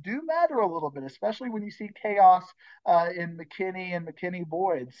games do matter a little bit, especially when you see chaos in McKinney and McKinney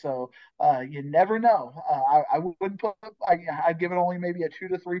Boyd. So you never know. I wouldn't I'd give it only maybe a 2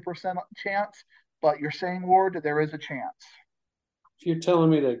 to 3% chance, but you're saying, Ward, that there is a chance. If you're telling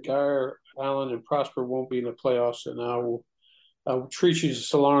me that Geyer, Allen, and Prosper won't be in the playoffs, then I will treat you to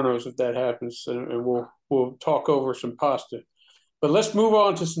Salerno's if that happens, and we'll talk over some pasta. But let's move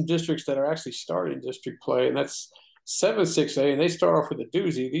on to some districts that are actually starting district play, and that's 7-6A, and they start off with a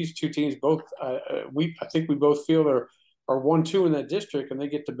doozy. These two teams both, I think we both feel are 1-2 in that district, and they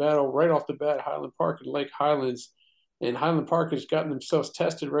get to battle right off the bat, Highland Park and Lake Highlands. And Highland Park has gotten themselves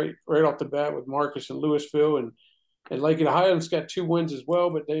tested right off the bat with Marcus and Louisville, and Lake Highlands got 2 wins as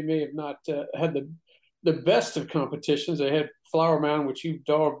well, but they may have not had the best of competitions. They had Flower Mound, which you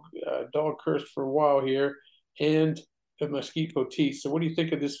dog cursed for a while here, and Mesquite Poteet. So what do you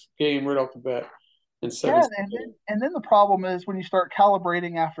think of this game right off the bat? And Yeah, and then the problem is when you start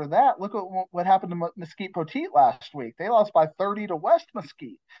calibrating after that. Look at what happened to Mesquite Poteet last week. They lost by 30 to West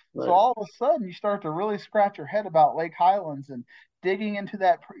Mesquite. right. So all of a sudden you start to really scratch your head about Lake Highlands and digging into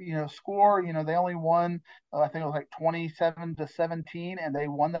that score. They only won I think it was like 27-17, and they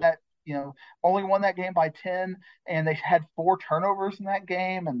won that. Only won that game by 10, and they had 4 turnovers in that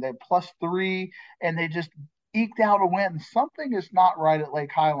game, and they +3, and they just eked out a win. Something is not right at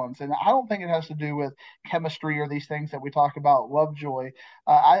Lake Highlands, and I don't think it has to do with chemistry or these things that we talk about, Lovejoy.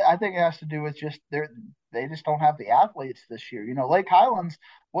 I think it has to do with just they just don't have the athletes this year. Lake Highlands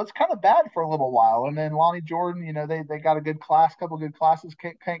was kind of bad for a little while, and then Lonnie Jordan, they got a couple of good classes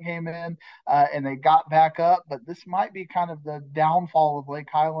came in, and they got back up. But this might be kind of the downfall of Lake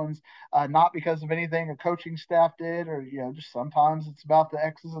Highlands, not because of anything a coaching staff did, or just sometimes it's about the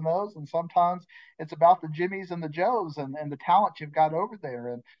X's and O's, and sometimes it's about the Jimmies and the Joes and the talent you've got over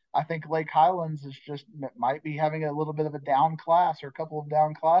there. And I think Lake Highlands is just might be having a little bit of a down class or a couple of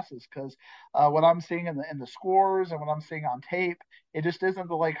down classes because what I'm seeing in the scores and what I'm seeing on tape, it just isn't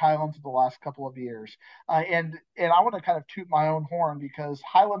the Lake Highlands of the last couple of years. And I want to kind of toot my own horn because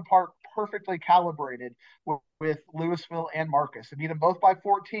Highland Park perfectly calibrated with Louisville and Marcus. They beat them both by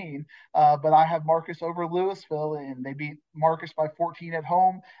 14, but I have Marcus over Louisville, and they beat Marcus by 14 at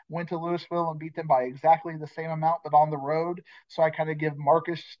home, went to Louisville and beat them by exactly the same amount, but on the road. So I kind of give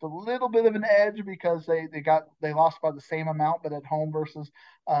Marcus just a little bit of an edge because they lost by the same amount, but at home versus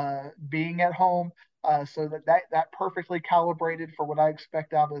being at home. So that perfectly calibrated for what I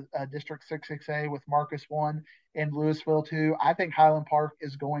expect out of District 6A with Marcus 1 and Louisville 2. I think Highland Park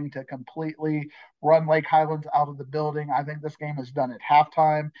is going to completely run Lake Highlands out of the building. I think this game is done at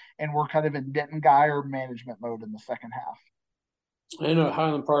halftime, and we're kind of in Denton Geyer management mode in the second half. I know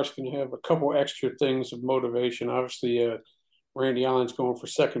Highland Park's going to have a couple extra things of motivation. Obviously, Randy Allen's going for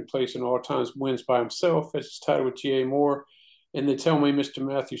second place in all times wins by himself. It's tied with G.A. Moore. And they tell me Mr.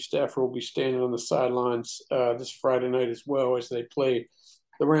 Matthew Stafford will be standing on the sidelines this Friday night as well as they play.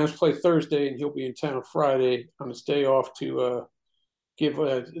 The Rams play Thursday, and he'll be in town Friday on his day off to give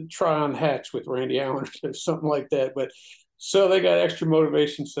a try on hatch with Randy Allen or something like that. But so they got extra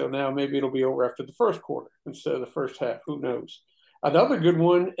motivation. So now maybe it'll be over after the first quarter instead of the first half. Who knows? Another good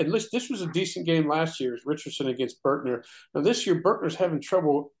one, at least this was a decent game last year, is Richardson against Berkner. Now this year, Berkner's having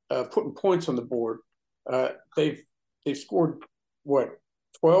trouble putting points on the board. They've scored, what,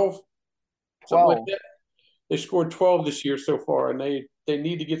 12? Something like that. They scored 12 this year so far, and they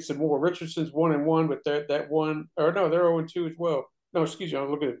need to get some more. Richardson's 1-1, but that one, or no, they're 0-2 as well. No, excuse me, I'm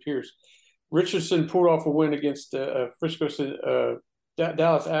looking at Pierce. Richardson pulled off a win against Dallas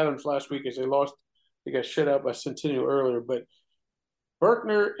Adams last week as they lost. They got shut out by Centennial earlier, but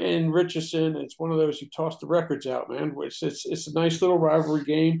Berkner and Richardson, it's one of those you toss the records out, man. It's a nice little rivalry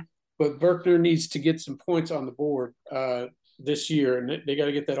game. But Berkner needs to get some points on the board this year, and they got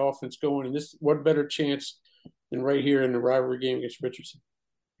to get that offense going. And what better chance than right here in the rivalry game against Richardson?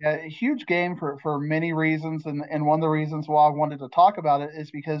 Yeah, a huge game for many reasons, and one of the reasons why I wanted to talk about it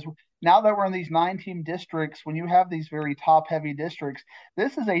is because now that we're in these 9-team districts, when you have these very top-heavy districts,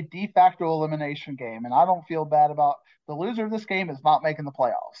 this is a de facto elimination game, and I don't feel bad about the loser of this game is not making the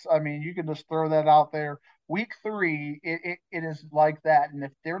playoffs. I mean, you can just throw that out there week 3, it is like that. And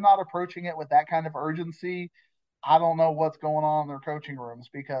if they're not approaching it with that kind of urgency, I don't know what's going on in their coaching rooms,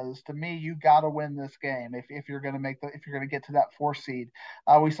 because to me, you got to win this game if you're going to if you're going to get to that 4 seed.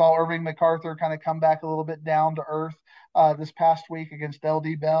 We saw Irving MacArthur kind of come back a little bit down to earth this past week against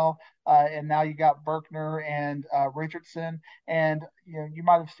LD Bell, and now you got Berkner and Richardson. And you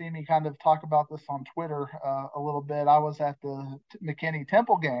might have seen me kind of talk about this on Twitter a little bit. I was at the McKinney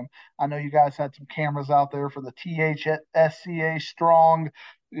Temple game. I know you guys had some cameras out there for the THSCA Strong,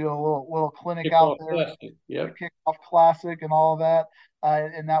 little clinic out Kickoff there, classic. Yep. kickoff classic and all of that.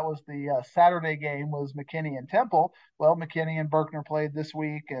 And that was the Saturday game was McKinney and Temple. Well, McKinney and Berkner played this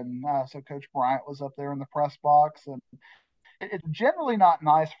week, and so Coach Bryant was up there in the press box. And it's generally not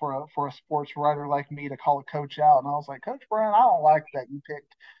nice for a sports writer like me to call a coach out. And I was like, Coach Bryant, I don't like that you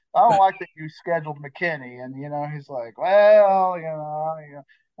picked. I don't like that you scheduled McKinney. And he's like, well,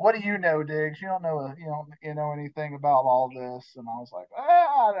 what do you know, Diggs? You don't know anything about all this. And I was like,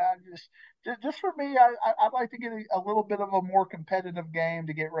 I just for me, I'd like to get a little bit of a more competitive game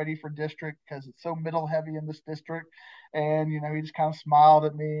to get ready for district, because it's so middle heavy in this district. And he just kind of smiled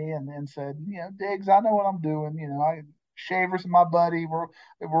at me and then said, Diggs, I know what I'm doing. Shavers and my buddy, we're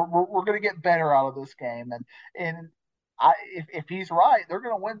going to get better out of this game. And if he's right, they're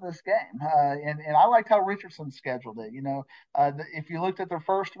going to win this game. And I liked how Richardson scheduled it. If you looked at their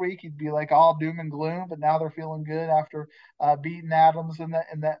first week, you'd be like all doom and gloom, but now they're feeling good after beating Adams in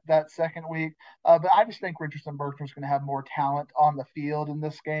that second week. But I just think Richardson Berkner's going to have more talent on the field in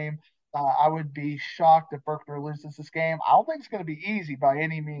this game. I would be shocked if Berkner loses this game. I don't think it's going to be easy by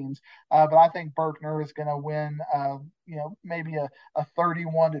any means, but I think Berkner is going to win, maybe a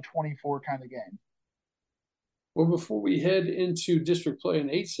 31-24 kind of game. Well, before we head into district play in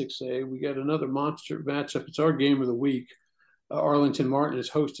 8-6A, we got another monster matchup. It's our game of the week. Arlington Martin is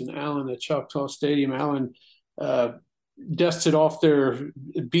hosting Allen at Choctaw Stadium. Allen dusted off their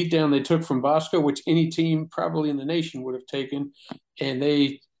beatdown they took from Bosco, which any team probably in the nation would have taken, and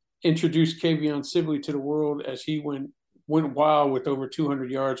they introduced Kavion Sibley to the world as he went wild with over 200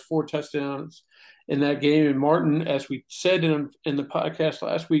 yards, 4 touchdowns in that game. And Martin, as we said in the podcast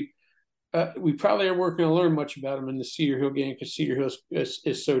last week, we probably aren't going to learn much about him in the Cedar Hill game because Cedar Hill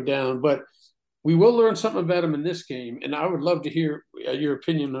is so down. But we will learn something about him in this game, and I would love to hear your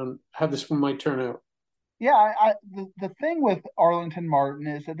opinion on how this one might turn out. Yeah, the thing with Arlington Martin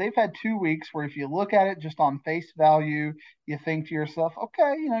is that they've had 2 weeks where if you look at it just on face value, you think to yourself,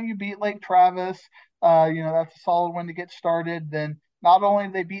 okay, you beat Lake Travis, that's a solid win to get started. Then not only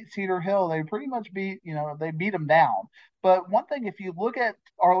did they beat Cedar Hill, they pretty much they beat them down. But one thing, if you look at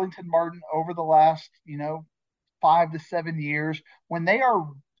Arlington Martin over the last, 5 to 7 years, when they are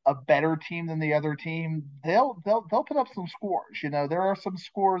a better team than the other team, they'll put up some scores. There are some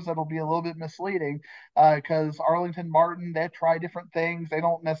scores that'll be a little bit misleading because Arlington Martin, they try different things. They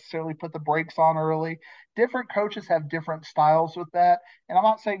don't necessarily put the brakes on early. Different coaches have different styles with that. And I'm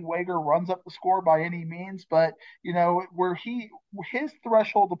not saying Wager runs up the score by any means, but where his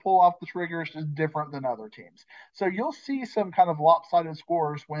threshold to pull off the trigger is just different than other teams. So you'll see some kind of lopsided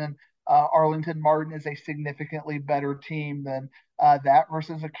scores when Arlington Martin is a significantly better team than that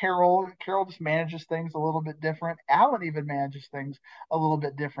versus a Carroll. Carroll just manages things a little bit different. Allen even manages things a little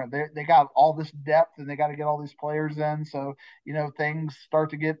bit different. They got all this depth and they got to get all these players in. So things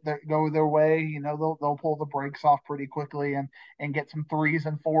start to go their way. They'll pull the brakes off pretty quickly and get some 3s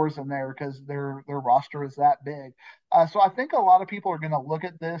and 4s in there because their roster is that big. So I think a lot of people are going to look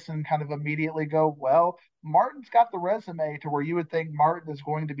at this and kind of immediately go, well, Martin's got the resume to where you would think Martin is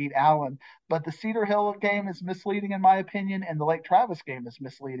going to beat Allen. But the Cedar Hill game is misleading, in my opinion, and the Lake Travis game is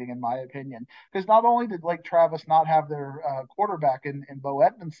misleading, in my opinion. Because not only did Lake Travis not have their quarterback in Bo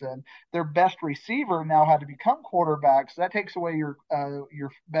Edmondson, their best receiver now had to become quarterback. So that takes away your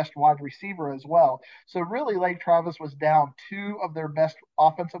best wide receiver as well. So really, Lake Travis was down 2 of their best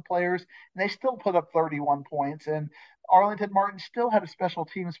offensive players, and they still put up 31 points. And Arlington Martin still had a special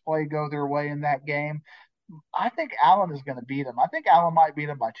teams play go their way in that game. I think Allen is going to beat him. I think Allen might beat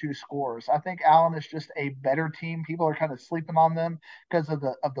him by 2 scores. I think Allen is just a better team. People are kind of sleeping on them because of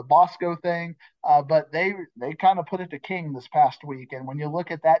the Bosco thing, but they kind of put it to King this past week. And when you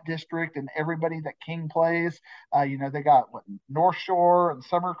look at that district and everybody that King plays, they got North Shore and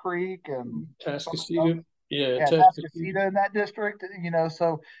Summer Creek and Tascasita. Tascasita in that district.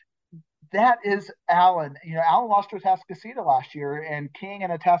 So That is Allen. Allen lost to Atascocita last year, and King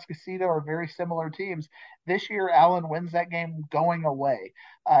and Atascocita are very similar teams. This year, Allen wins that game going away.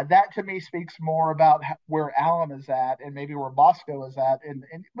 That to me speaks more about where Allen is at, and maybe where Bosco is at.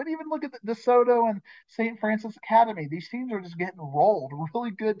 But even look at the DeSoto and St. Francis Academy. These teams are just getting rolled.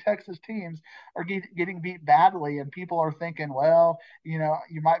 Really good Texas teams are getting beat badly, and people are thinking, well,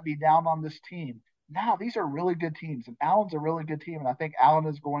 you might be down on this team. Now these are really good teams, and Allen's a really good team, and I think Allen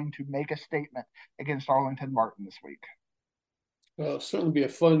is going to make a statement against Arlington Martin this week. Well, it'll certainly be a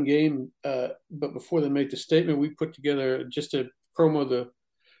fun game. But before they make the statement, we put together just to promo the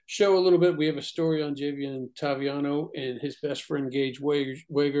show a little bit. We have a story on Javian Taviano and his best friend Gage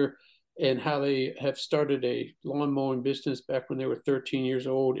Wager, and how they have started a lawn mowing business back when they were 13 years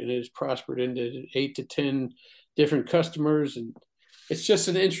old, and it has prospered into 8 to 10 different customers. And it's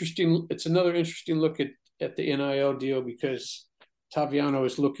another interesting look at the NIL deal, because Taviano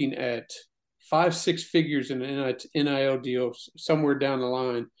is looking at 5-6 figures in an NIL deal somewhere down the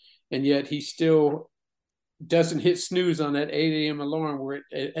line, and yet he still doesn't hit snooze on that 8 a.m. alarm where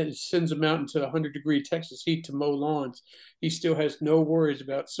it sends him out into 100-degree Texas heat to mow lawns. He still has no worries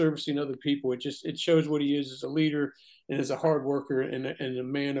about servicing other people. It shows what he is as a leader and as a hard worker, and a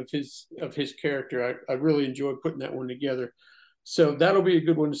man of his character. I really enjoyed putting that one together. So that'll be a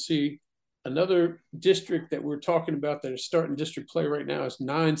good one to see. Another district that we're talking about that is starting district play right now is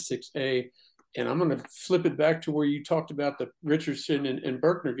 9-6A. And I'm going to flip it back to where you talked about the Richardson and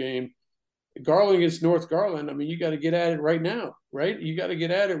Berkner game. Garland against North Garland. I mean, you got to get at it right now, right? You got to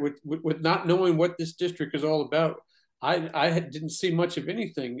get at it with not knowing what this district is all about. I didn't see much of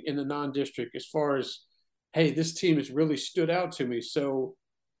anything in the non-district as far as, hey, this team has really stood out to me. So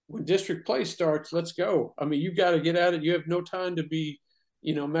when district play starts, let's go. I mean, you got to get at it. You have no time to be,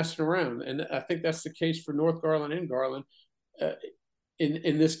 messing around. And I think that's the case for North Garland and Garland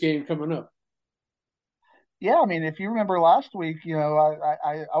in this game coming up. Yeah, I mean, if you remember last week,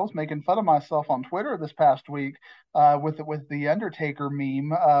 I was making fun of myself on Twitter this past week with the Undertaker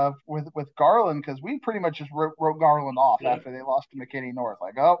meme with Garland, because we pretty much just wrote Garland off Yeah. after they lost to McKinney North.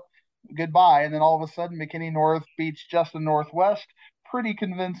 Like, oh, goodbye. And then all of a sudden, McKinney North beats Justin Northwest pretty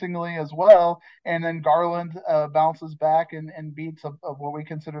convincingly as well. And then Garland bounces back and beats what we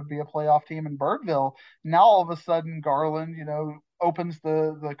consider to be a playoff team in Bergville. Now all of a sudden, Garland, opens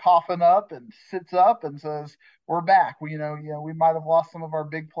the coffin up and sits up and says, "We're back. We might have lost some of our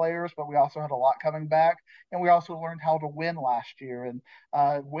big players, but we also had a lot coming back, and we also learned how to win last year. And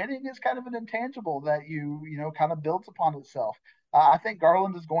winning is kind of an intangible that kind of builds upon itself." I think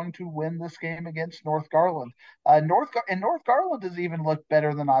Garland is going to win this game against North Garland. North Garland has even looked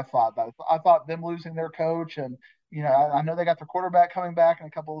better than I thought. I thought them losing their coach, and I know they got their quarterback coming back and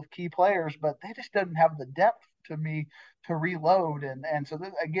a couple of key players, but they just didn't have the depth to me to reload. And so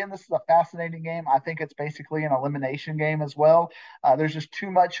this is a fascinating game. I think it's basically an elimination game as well. There's just too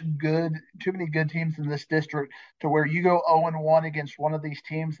many good teams in this district to where you go 0-1 against one of these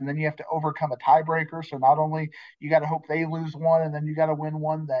teams, and then you have to overcome a tiebreaker. So not only you got to hope they lose one, and then you got to win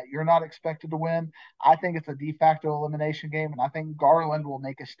one that you're not expected to win. I think it's a de facto elimination game, and I think Garland will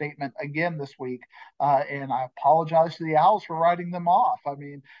make a statement again this week. And I apologize to the Owls for writing them off. I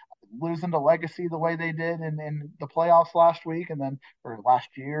mean, losing to Legacy the way they did in the playoffs last week, and then or last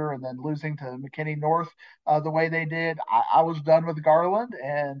year, and then losing to McKinney North the way they did. I was done with Garland,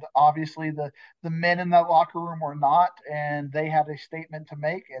 and obviously the men in that locker room were not, and they had a statement to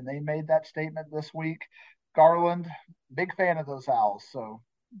make, and they made that statement this week. Garland, big fan of those Owls, so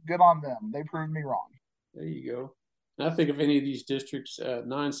good on them. They proved me wrong. There you go. And I think of any of these districts,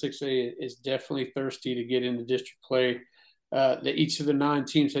 9-6A is definitely thirsty to get into district play. Each of the 9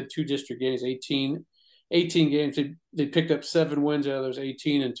 teams had 2 district games, 18 games. They picked up 7 wins out of those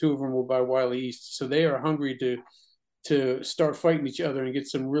 18, and 2 of them were by Wiley East. So they are hungry to start fighting each other and get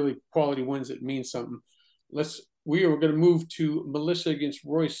some really quality wins that mean something. We are going to move to Melissa against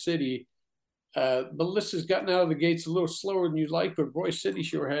Royse City. Melissa's gotten out of the gates a little slower than you'd like, but Royse City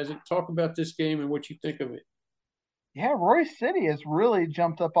sure has it. Talk about this game and what you think of it. Yeah, Royse City has really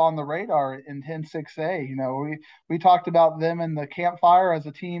jumped up on the radar in 10-6A. We talked about them in the campfire as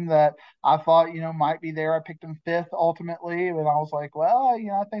a team that I thought, might be there. I picked them 5th ultimately, and I was like, well,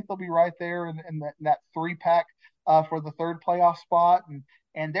 I think they'll be right there in that 3-pack for the 3rd playoff spot. And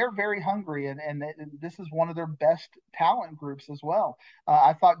and they're very hungry, and this is one of their best talent groups as well.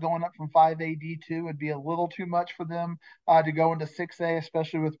 I thought going up from 5A D2 would be a little too much for them to go into 6A,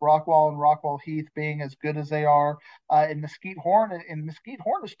 especially with Rockwall and Rockwall Heath being as good as they are. And Mesquite Horn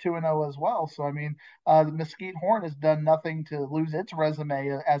is 2-0 as well. So I mean, the Mesquite Horn has done nothing to lose its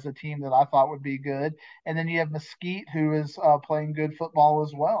resume as a team that I thought would be good. And then you have Mesquite, who is playing good football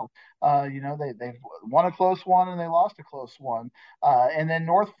as well. They've won a close one and they lost a close one. And then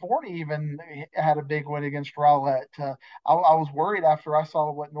North Forney even had a big win against Rowlett. I was worried after I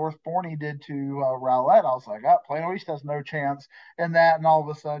saw what North Forney did to Rowlett. I was like, oh, Plano East has no chance in that. And all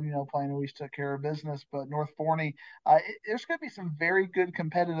of a sudden, Plano East took care of business. But North Forney, there's going to be some very good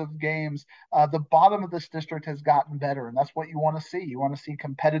competitive games. The bottom of this district has gotten better, and that's what you want to see. You want to see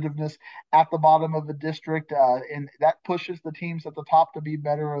competitiveness at the bottom of the district, and that pushes the teams at the top to be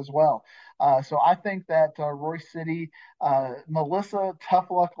better as well. So I think that Royce City, Melissa, tough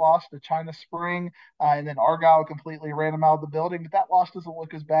luck lost to China Spring, and then Argyle completely ran them out of the building. But that loss doesn't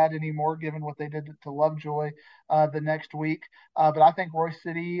look as bad anymore, given what they did to Lovejoy the next week. But I think Royce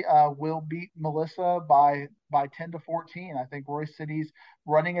City will beat Melissa by 10 to 14. I think Royce City's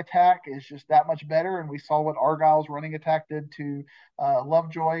running attack is just that much better, and we saw what Argyle's running attack did to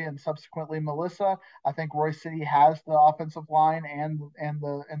Lovejoy and subsequently Melissa. I think Royce City has the offensive line and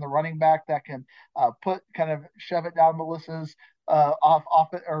the running back that can put kind of shove it down Melissa's off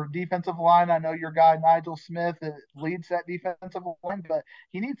or defensive line. I know your guy Nigel Smith leads that defensive line, but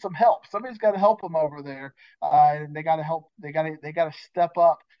he needs some help. Somebody's got to help him over there, and they got to help. They got to step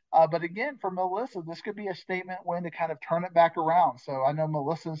up. But again, for Melissa, this could be a statement win to kind of turn it back around. So I know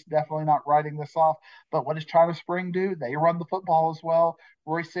Melissa's definitely not writing this off. But what does China Spring do? They run the football as well.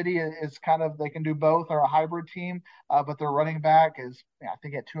 Royce City is kind of, they can do both. They're a hybrid team, but their running back is, I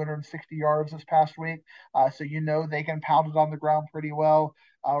think, at 260 yards this past week. So they can pound it on the ground pretty well.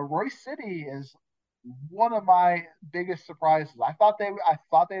 Royce City is one of my biggest surprises. I thought they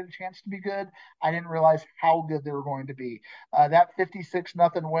had a chance to be good. I didn't realize how good they were going to be. That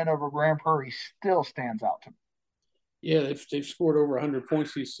 56-0 win over Grand Prairie still stands out to me. Yeah, they've scored over 100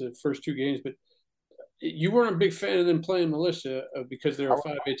 points these first two games, but you weren't a big fan of them playing Melissa because they're a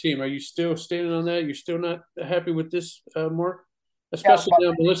 5A team. Are you still standing on that? You're still not happy with this, Mark? Yeah, Especially but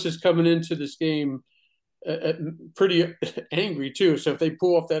now Melissa's coming into this game pretty angry too. So if they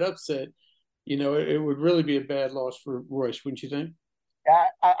pull off that upset, it would really be a bad loss for Royce, wouldn't you think?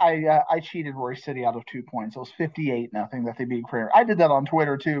 I cheated Royce City out of 2 points. It was 58-0 that they beat Prairie. I did that on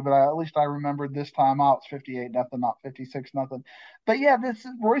Twitter too, but at least I remembered this time out. It's 58-0, not 56-0. But yeah, this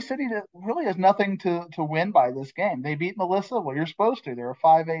Royce City really has nothing to win by this game. They beat Melissa. Well, you're supposed to. They're a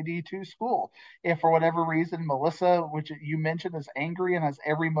 5A D2 school. If for whatever reason Melissa, which you mentioned, is angry and has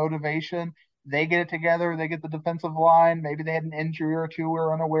every motivation, they get it together. They get the defensive line. Maybe they had an injury or two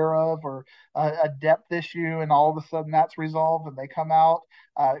we're unaware of, or a depth issue, and all of a sudden that's resolved and they come out.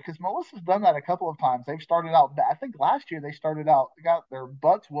 Because Melissa's done that a couple of times. They've started out, I think last year they got their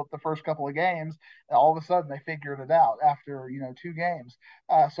butts whooped the first couple of games, and all of a sudden they figured it out after 2 games.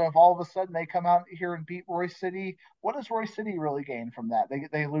 So if all of a sudden they come out here and beat Royce City, what does Royce City really gain from that?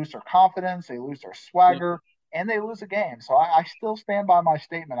 They lose their confidence, they lose their Yeah. swagger, and they lose a game. So I still stand by my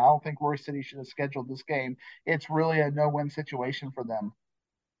statement. I don't think Royce City should have scheduled this game. It's really a no-win situation for them.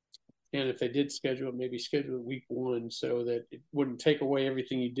 And if they did schedule it, maybe schedule it week one so that it wouldn't take away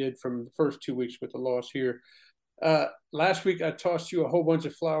everything you did from the first 2 weeks with the loss here. Last week, I tossed you a whole bunch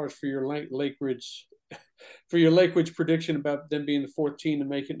of flowers for your Lake Ridge prediction about them being the 14 to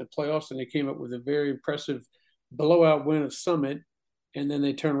make it in the playoffs, and they came up with a very impressive blowout win of Summit, and then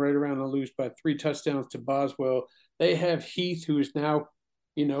they turn right around and lose by 3 touchdowns to Boswell. They have Heath, who is now,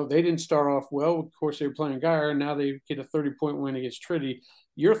 they didn't start off well. Of course, they were playing Guyer, and now they get a 30-point win against Trinity.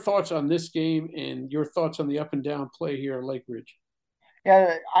 Your thoughts on this game and your thoughts on the up and down play here at Lake Ridge?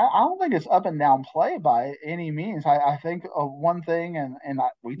 Yeah, I don't think it's up and down play by any means. I think one thing,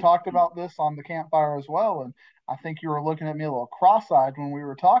 we talked about this on the campfire as well, and I think you were looking at me a little cross-eyed when we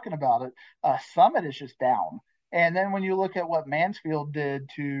were talking about it. Summit is just down. And then when you look at what Mansfield did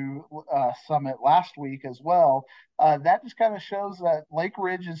to Summit last week as well, that just kind of shows that Lake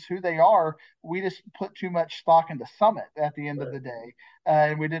Ridge is who they are. We just put too much stock into Summit at the end of the day,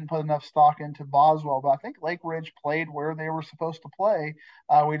 and we didn't put enough stock into Boswell. But I think Lake Ridge played where they were supposed to play.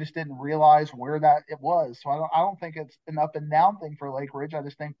 We just didn't realize where that it was. So I don't think it's an up and down thing for Lake Ridge. I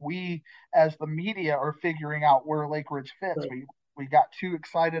just think we, as the media, are figuring out where Lake Ridge fits. Right. We got too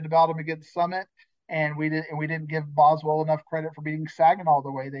excited about them against Summit, and we didn't give Boswell enough credit for beating Saginaw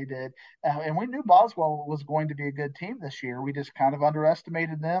the way they did. And we knew Boswell was going to be a good team this year. We just kind of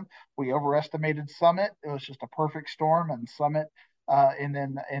underestimated them. We overestimated Summit. It was just a perfect storm, and Summit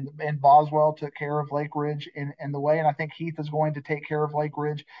and Boswell took care of Lake Ridge in the way, and I think Heath is going to take care of Lake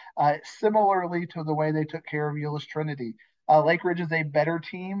Ridge similarly to the way they took care of Euless Trinity. Lake Ridge is a better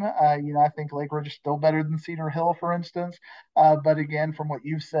team. I think Lake Ridge is still better than Cedar Hill, for instance. But again, from what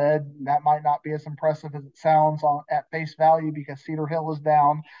you've said, that might not be as impressive as it sounds at face value because Cedar Hill is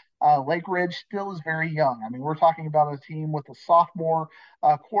down. Lake Ridge still is very young. I mean, we're talking about a team with a sophomore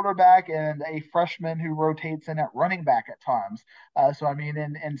quarterback and a freshman who rotates in at running back at times. So I mean,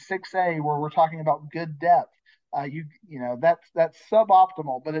 in 6A, where we're talking about good depth, that's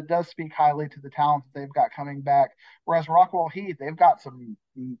suboptimal, but it does speak highly to the talent that they've got coming back. Whereas Rockwall Heath, they've got some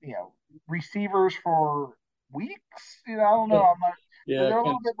receivers for weeks. I don't know. I'm not. They're Yeah, a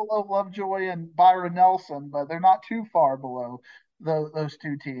little bit below Lovejoy and Byron Nelson, but they're not too far below those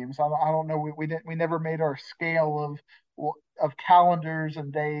two teams. I don't know. We never made our scale of calendars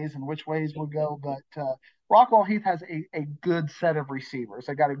and days and which ways we'll go, but Rockwall Heath has a good set of receivers.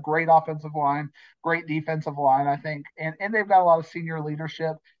 They got a great offensive line, great defensive line, I think, and they've got a lot of senior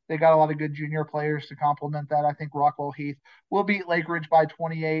leadership. They got a lot of good junior players to complement that. I think Rockwall Heath will beat Lake Ridge by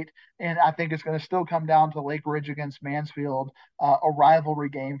 28, and I think it's going to still come down to Lake Ridge against Mansfield, a rivalry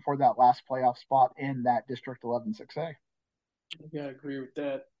game for that last playoff spot in that District 11 6A. I gotta agree with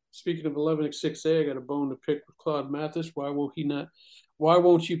that. Speaking of 11-6A, I got a bone to pick with Claude Mathis. Why will he not? Why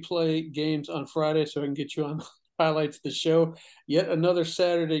won't you play games on Friday so I can get you on the highlights of the show? Yet another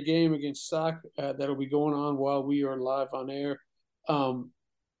Saturday game against Sock that'll be going on while we are live on air.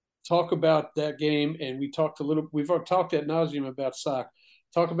 Talk about that game, and we've talked ad nauseum about Sock.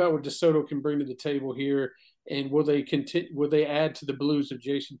 Talk about what DeSoto can bring to the table here, and will they continue? Will they add to the blues of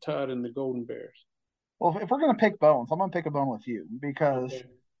Jason Todd and the Golden Bears? Well, if we're going to pick bones, I'm going to pick a bone with you because Okay.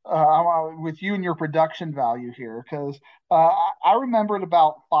 with you and your production value here. Because I remember at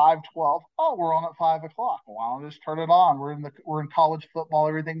about 5:12. Oh, we're on at 5 o'clock. Well, I'll just turn it on. We're in college football.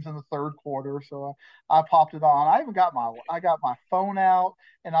 Everything's in the third quarter, so I popped it on. I got my phone out,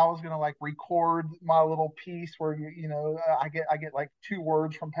 and I was going to like record my little piece where I get like 2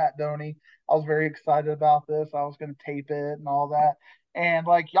 words from Pat Doney. I was very excited about this. I was going to tape it and all that. And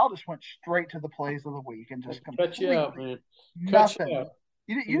like y'all just went straight to the plays of the week and just Cut you out, completely man. Cut you nothing. out.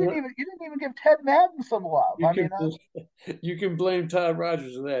 You didn't even give Ted Madden some love. You I mean, can you can blame Todd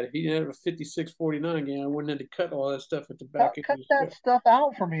Rogers for that. If he didn't have a 56-49 game, I wouldn't have to cut all that stuff at the back end of cut the show. that stuff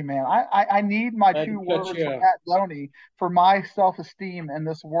out for me, man. I need my I had to two cut words you from out. Pat Doney for my self esteem in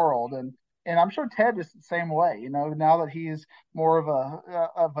this world, and I'm sure Ted is the same way. Now that he's more of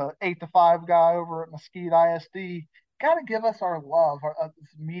a 8 to 5 guy over at Mesquite ISD, got to give us our love,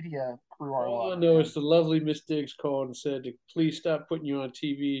 this media crew, our All love, I know man. is the lovely Miss Diggs called and said to please stop putting you on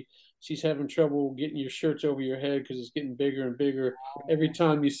TV. She's having trouble getting your shirts over your head because it's getting bigger and bigger every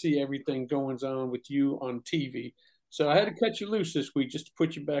time you see everything going on with you on TV. So I had to cut you loose this week just to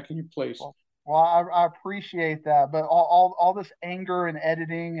put you back in your place. Well, I appreciate that, but all this anger and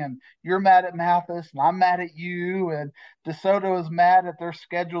editing, and you're mad at Mathis, and I'm mad at you, and DeSoto is mad at their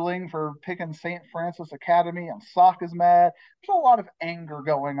scheduling for picking St. Francis Academy, and Sock is mad. There's a lot of anger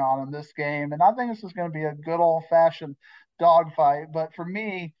going on in this game, and I think this is going to be a good old-fashioned dogfight. But for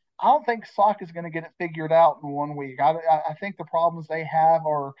me, I don't think Sock is going to get it figured out in one week. I think the problems they have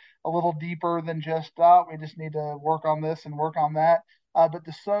are a little deeper than just we just need to work on this and work on that. But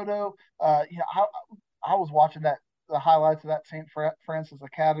DeSoto, I was watching the highlights of that St. Francis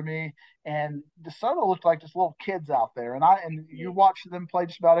Academy, and DeSoto looked like just little kids out there. And you watch them play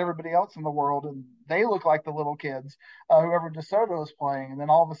just about everybody else in the world, and they look like the little kids, whoever DeSoto is playing. And then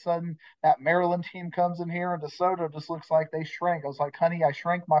all of a sudden, that Maryland team comes in here, and DeSoto just looks like they shrank. I was like, honey, I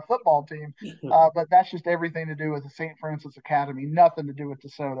shrank my football team. But that's just everything to do with the St. Francis Academy, nothing to do with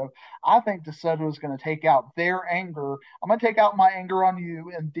DeSoto. I think DeSoto is going to take out their anger. I'm going to take out my anger on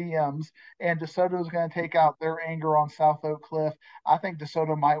you in DMs, and DeSoto is going to take out their anger on South Oak Cliff. I think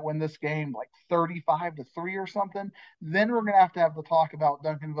DeSoto might win this game like 35-3 or something. Then we're going to have the talk about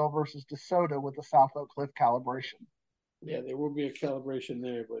Duncanville versus DeSoto with the South Oak Cliff calibration. Yeah, there will be a calibration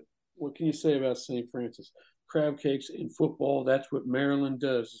there, but what can you say about St. Francis? Crab cakes in football, that's what Maryland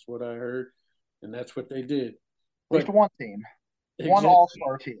does, is what I heard, and that's what they did. At least But one team, one exactly,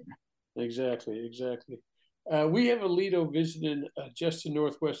 all-star team. exactly. We have Alito visiting Justin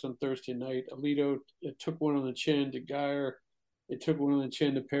Northwest on Thursday night. Alito took one on the chin to Geyer. It took one on the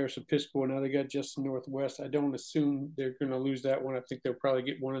chin to Paris Episcopal. Now they got Justin Northwest. I don't assume they're going to lose that one. I think they'll probably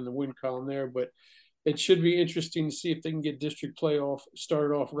get one in the win column there, but it should be interesting to see if they can get district playoff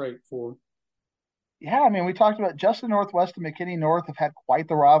started off right for them. Yeah, I mean, we talked about Justin Northwest and McKinney North have had quite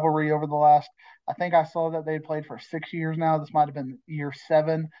the rivalry over the last. I think I saw that they played for 6 years now. This might have been year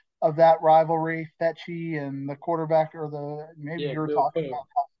 7. of that rivalry, Fetchy and the quarterback, or maybe Yeah, you were Bill talking Poe. about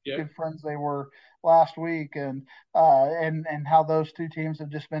how Yep. good friends they were last week, and how those two teams have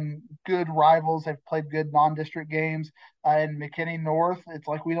just been good rivals. They've played good non-district games. And McKinney North, it's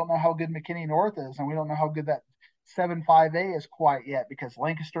like we don't know how good McKinney North is, and we don't know how good that 7-5A is quite yet, because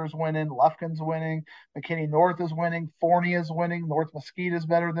Lancaster's winning, Lufkin's winning, McKinney North is winning, Forney is winning, North Mesquite is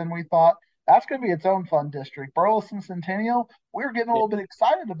better than we thought. That's going to be its own fun district. Burleson Centennial, we were getting a Yeah. little bit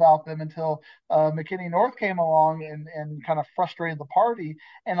excited about them until McKinney North came along and kind of frustrated the party.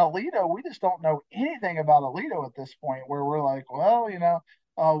 And Aledo, we just don't know anything about Aledo at this point, where we're like, well,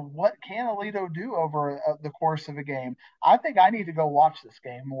 what can Aledo do over the course of a game? I think I need to go watch this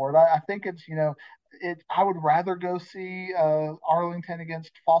game more. I think it's, I would rather go see Arlington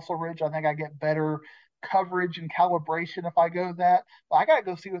against Fossil Ridge. I think I get better coverage and calibration if I go that. But I got to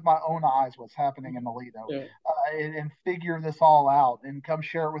go see with my own eyes what's happening in Aledo, Yeah. and figure this all out and come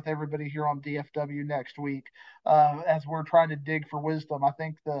share it with everybody here on DFW next week, as we're trying to dig for wisdom. I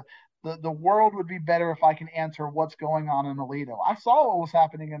think the world would be better if I can answer what's going on in Aledo. I saw what was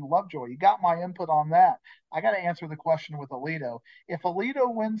happening in Lovejoy. You got my input on that. I got to answer the question with Aledo. If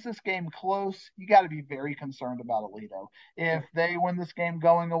Aledo wins this game close, you got to be very concerned about Aledo. If they win this game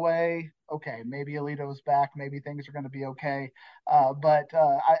going away, okay, maybe Alito's back. Maybe things are going to be okay. But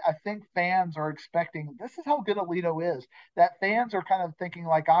I think fans are expecting, this is how good Aledo is. That fans are kind of thinking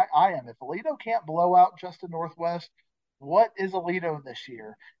like I am. If Aledo can't blow out Justin Northwest, what is Aledo this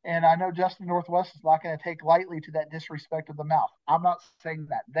year? And I know Justin Northwest is not going to take lightly to that disrespect of the mouth. I'm not saying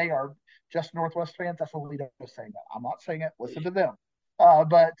that. They are Justin Northwest fans. That's Aledo saying that. I'm not saying it. Listen to them.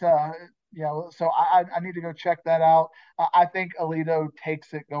 But so I need to go check that out. I think Aledo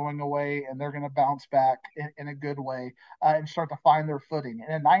takes it going away, and they're going to bounce back in a good way, and start to find their footing.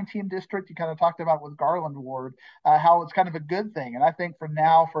 In a 19 district, you kind of talked about with Garland Ward, how it's kind of a good thing. And I think for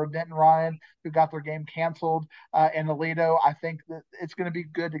now, for Denton Ryan, who got their game canceled, and Aledo, I think that it's going to be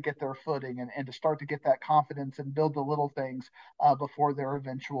good to get their footing, and to start to get that confidence and build the little things before their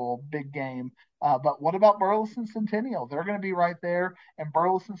eventual big game. But what about Burleson Centennial? They're going to be right there. And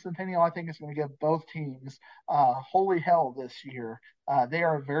Burleson Centennial, I think, is going to give both teams holy hell this year. They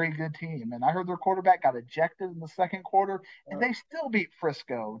are a very good team. And I heard their quarterback got ejected in the second quarter, and they still beat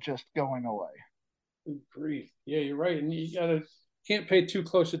Frisco just going away. Good grief. Yeah, you're right. And you gotta can't pay too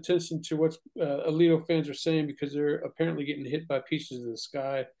close attention to what Alito fans are saying, because they're apparently getting hit by pieces of the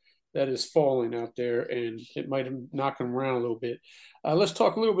sky that is falling out there, and it might knock them around a little bit. Let's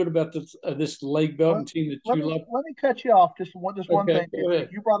talk a little bit about this Lake Let, Belton team that let you me love. let me cut you off. Just one Okay, thing. go ahead.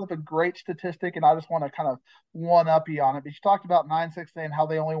 You brought up a great statistic, and I just want to kind of one up you on it. But you talked about 9-6 and how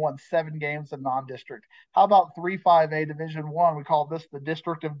they only won 7 games in non-district. How about 3-5A Division One? We call this the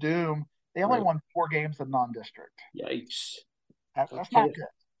District of Doom. They only Right. won 4 games in non-district. Yikes. That's not Okay. good.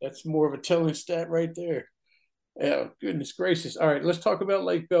 That's more of a telling stat right there. Yeah, goodness gracious. All right, let's talk about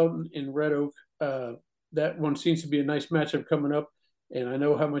Lake Belton and Red Oak. That one seems to be a nice matchup coming up, and I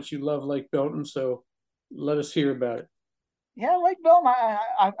know how much you love Lake Belton, so let us hear about it. Yeah, Lake Belton,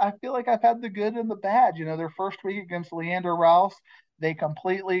 I feel like I've had the good and the bad. Their first week against Leander Rouse, they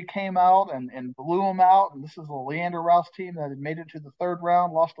completely came out and blew them out. And this is a Leander Rouse team that had made it to the third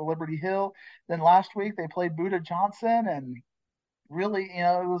round, lost to Liberty Hill. Then last week they played Buda Johnson, and really,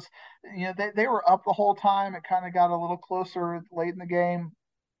 it was, they were up the whole time. It kind of got a little closer late in the game.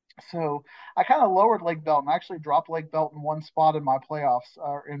 So I kind of lowered Lake Belton. I actually dropped Lake Belton one spot in my playoffs,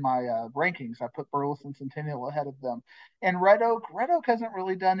 in my rankings. I put Burleson Centennial ahead of them. And Red Oak hasn't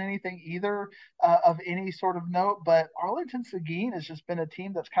really done anything either of any sort of note. But Arlington Seguin has just been a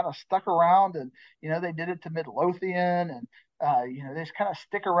team that's kind of stuck around, and they did it to Midlothian, and they just kind of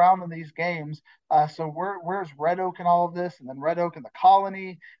stick around in these games. So where's Red Oak and all of this? And then Red Oak and the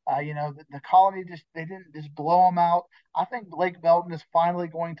Colony. The Colony, just they didn't just blow them out. I think Blake Belton is finally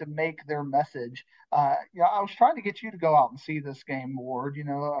going to make their message. I was trying to get you to go out and see this game, Ward.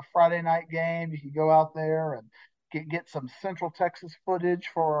 A Friday night game. You can go out there and get some Central Texas footage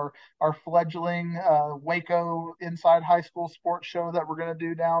for our fledgling Waco Inside High School sports show that we're going to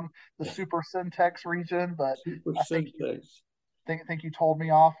do down the Super Syntex region. But Super I think you Syntax. think you told me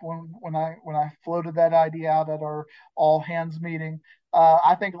off when I floated that idea out at our all hands meeting.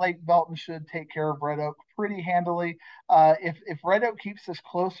 I think Lake Belton should take care of Red Oak pretty handily. If Red Oak keeps this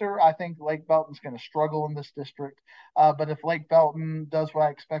closer, I think Lake Belton's going to struggle in this district. But if Lake Belton does what I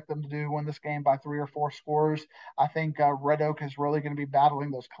expect them to do, win this game by 3 or 4 scores, I think Red Oak is really going to be battling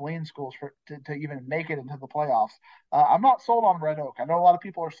those Killeen schools to even make it into the playoffs. I'm not sold on Red Oak. I know a lot of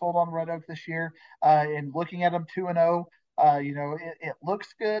people are sold on Red Oak this year. And looking at them 2-0, it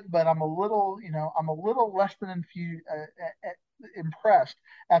looks good, but I'm a little less than impressed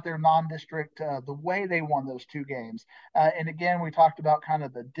at their non-district, the way they won those two games. And again, we talked about kind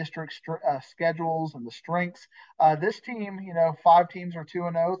of the district schedules and the strengths. This team, 5 teams are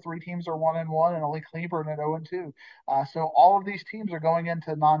 2-0, 3 teams are 1-1, and only Cleburne at 0-2. So all of these teams are going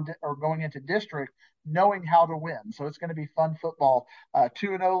into going into district knowing how to win. So it's going to be fun football.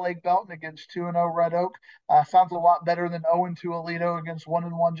 2-0 Lake Belton against 2-0 Red Oak. Sounds a lot better than 0-2 Aledo against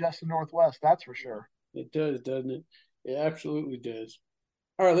 1-1 Justin Northwest. That's for sure. It does, doesn't it? It absolutely does.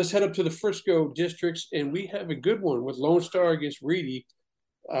 All right, let's head up to the Frisco districts, and we have a good one with Lone Star against Reedy.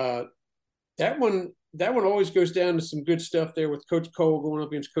 Uh, that one always goes down to some good stuff there with Coach Cole going up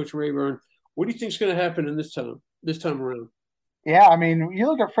against Coach Rayburn. What do you think is going to happen in this time around? Yeah, I mean, you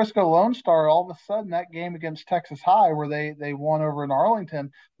look at Frisco Lone Star, all of a sudden that game against Texas High, where they won over in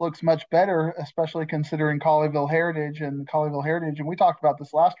Arlington, looks much better, especially considering Colleyville Heritage and Colleyville Heritage. And we talked about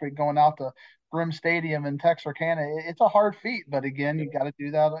this last week, going out to Grimm Stadium in Texarkana. It's a hard feat, but again, you got to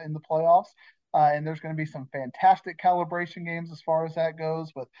do that in the playoffs. And there's going to be some fantastic calibration games as far as that goes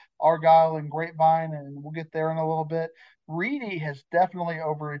with Argyle and Grapevine, and we'll get there in a little bit. Reedy has definitely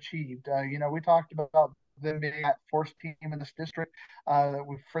overachieved. We talked about them being that fourth team in this district.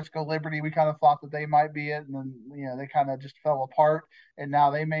 With Frisco Liberty, we kind of thought that they might be it, and then they kind of just fell apart. And now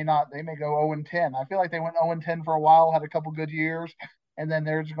they may not. They may go 0-10. I feel like they went 0-10 for a while, had a couple good years, and then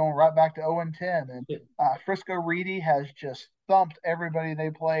they're just going right back to 0-10. And Frisco Reedy has just thumped everybody they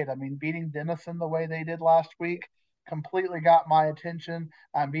played. I mean, beating Denison the way they did last week completely got my attention.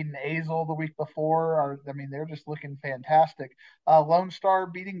 Beating Azle the week before. I mean, they're just looking fantastic. Lone Star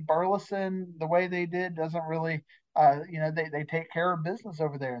beating Burleson the way they did doesn't really, they take care of business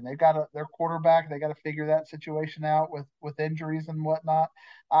over there, and they've got their quarterback. They got to figure that situation out with injuries and whatnot.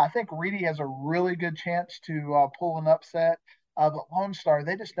 I think Reedy has a really good chance to pull an upset. But Lone Star,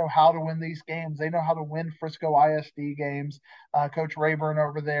 they just know how to win these games. They know how to win Frisco ISD games. Coach Rayburn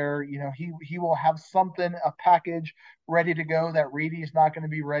over there, he will have something, a package ready to go that Reedy is not going to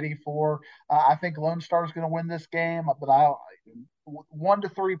be ready for. I think Lone Star is going to win this game, but 1 to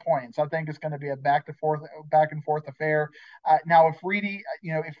 3 points. I think it's going to be a back and forth affair. Now, if Reedy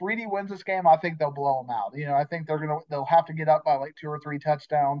wins this game, I think they'll blow them out. I think they'll have to get up by like 2 or 3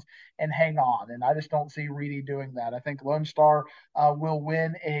 touchdowns and hang on. And I just don't see Reedy doing that. I think Lone Star will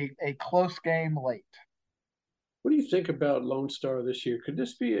win a close game late. What do you think about Lone Star this year? Could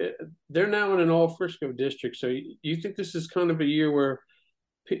this be they're now in an all Frisco district, so you think this is kind of a year where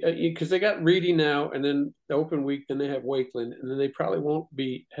because they got Reedy now, and then the open week, then they have Wakeland, and then they probably won't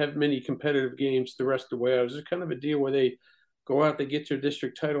have many competitive games the rest of the way out. Is it kind of a deal where they go out, they get their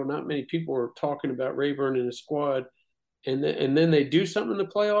district title? Not many people are talking about Rayburn and his squad, and then they do something in the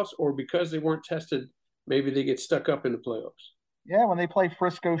playoffs, or because they weren't tested, maybe they get stuck up in the playoffs. Yeah, when they play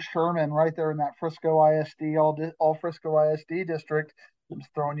Frisco Sherman right there in that Frisco ISD, all Frisco ISD district, I'm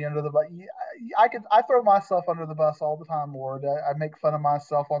just throwing you under the bus. I throw myself under the bus all the time, Ward. I make fun of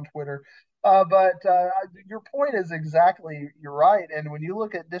myself on Twitter. But your point is exactly you're right. And when you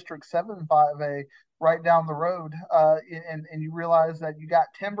look at District 7-5A right down the road, and you realize that you got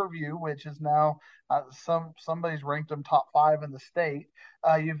Timberview, which is now somebody's ranked them top 5 in the state.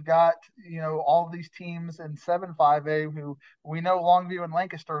 You've got all of these teams in 7-5A who we know Longview and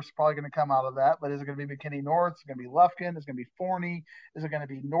Lancaster is probably going to come out of that, but is it going to be McKinney North? Is it going to be Lufkin? Is it going to be Forney? Is it going to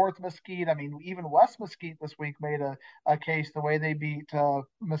be North Mesquite? I mean, even West Mesquite this week made a case the way they beat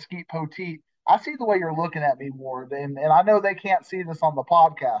Mesquite Poteet. I see the way you're looking at me, Ward, and I know they can't see this on the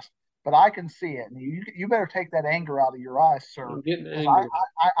podcast, but I can see it. And you better take that anger out of your eyes, sir, I'm getting because angry.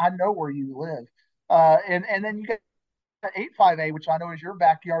 I know where you live. And then you get 8-5A, which I know is your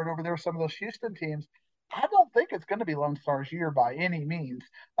backyard over there, some of those Houston teams. I don't think it's going to be Lone Star's year by any means.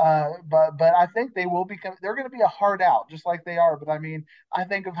 But I think they will become. They're going to be a hard out, just like they are. But I mean, I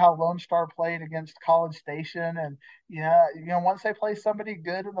think of how Lone Star played against College Station, and yeah, once they play somebody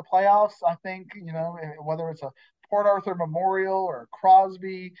good in the playoffs, I think whether it's a Port Arthur Memorial or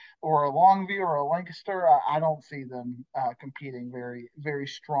Crosby or a Longview or a Lancaster, I don't see them competing very, very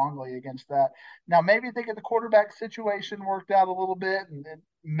strongly against that. Now, maybe they get the quarterback situation worked out a little bit, and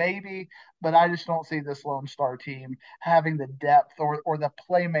maybe, but I just don't see this Lone Star team having the depth or the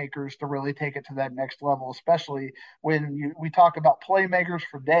playmakers to really take it to that next level, especially when we talk about playmakers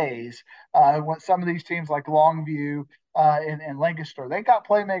for days. When some of these teams like Longview and Lancaster, they got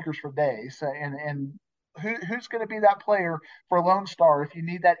playmakers for days, and who's going to be that player for Lone Star if you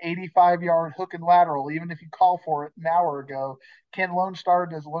need that 85-yard hook and lateral, even if you call for it an hour ago? Does Lone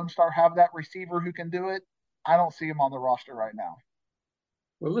Star have that receiver who can do it? I don't see him on the roster right now.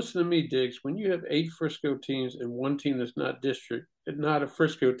 Well, listen to me, Diggs. When you have 8 Frisco teams and one team that's not district, not a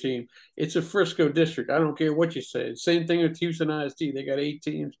Frisco team, it's a Frisco district. I don't care what you say. Same thing with Houston ISD. They got 8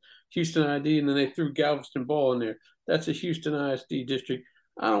 teams, Houston ID, and then they threw Galveston Ball in there. That's a Houston ISD district.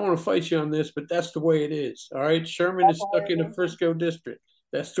 I don't want to fight you on this, but that's the way it is. All right. Sherman That's is the way stuck in it the is. Frisco district.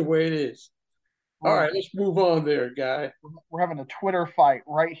 That's the way it is. All Well, right, let's move on there, guy. we're having a Twitter fight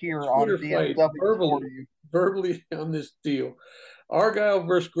right here on Twitter fight DFW for you. verbally on this deal. Argyle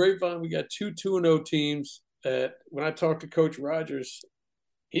versus Grapevine. We got two 2-0 teams. When I talked to Coach Rogers,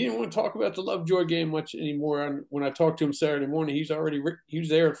 he didn't want to talk about the Lovejoy game much anymore. When I talked to him Saturday morning, he was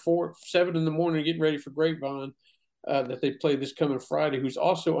there at 7 in the morning getting ready for Grapevine that they play this coming Friday, who's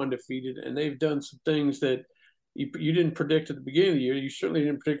also undefeated, and they've done some things that you didn't predict at the beginning of the year. You certainly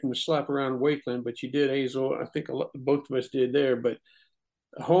didn't predict them to slap around Wakeland, but you did Hazel. I think both of us did there, but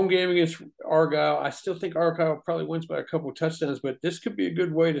a home game against Argyle. I still think Argyle probably wins by a couple of touchdowns, but this could be a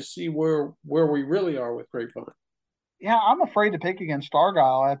good way to see where we really are with Grapevine. Yeah, I'm afraid to pick against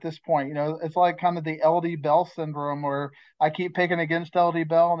Argyle at this point. It's like kind of the LD Bell syndrome where I keep picking against LD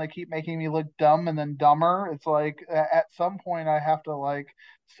Bell and they keep making me look dumb and then dumber. It's like at some point I have to like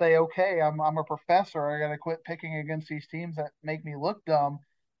say, okay, I'm a professor. I got to quit picking against these teams that make me look dumb.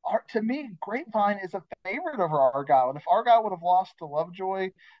 To me, Grapevine is a favorite over Argyle. And if Argyle would have lost to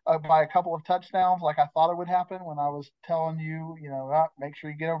Lovejoy by a couple of touchdowns, like I thought it would happen when I was telling you, make sure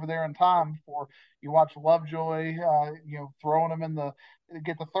you get over there in time before you watch Lovejoy, throwing them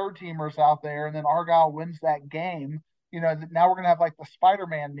get the third teamers out there, and then Argyle wins that game. Now we're going to have like the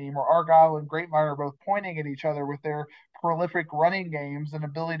Spider-Man meme where Argyle and Grapevine are both pointing at each other with their prolific running games and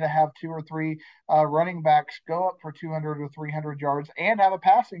ability to have two or three running backs go up for 200 or 300 yards and have a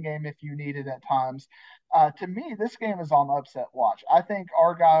passing game if you need it at times. To me, this game is on upset watch. I think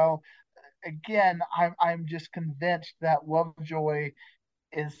Argyle, again, I'm just convinced that Lovejoy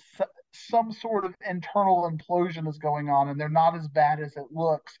is some sort of internal implosion is going on and they're not as bad as it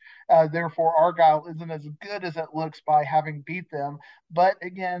looks. Therefore, Argyle isn't as good as it looks by having beat them. But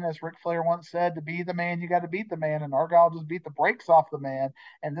again, as Ric Flair once said, to be the man, you got to beat the man. And Argyle just beat the brakes off the man.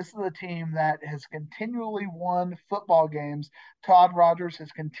 And this is a team that has continually won football games. Todd Rogers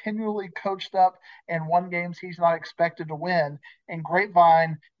has continually coached up and won games he's not expected to win. And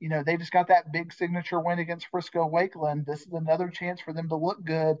Grapevine, they just got that big signature win against Frisco Wakeland. This is another chance for them to look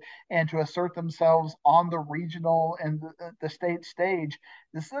good and to assert themselves on the regional and the state stage.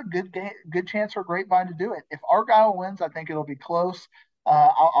 This is a good chance for Grapevine to do it. If Argyle wins, I think it'll be close.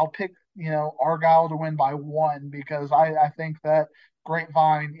 I'll pick Argyle to win by one because I think that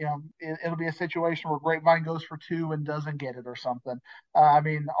Grapevine, it'll be a situation where Grapevine goes for two and doesn't get it or something. I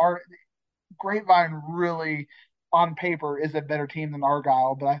mean, our Grapevine really, on paper, is a better team than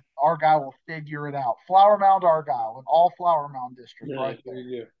Argyle, but Argyle will figure it out. Flower Mound Argyle, an all Flower Mound district, Yeah, right there there.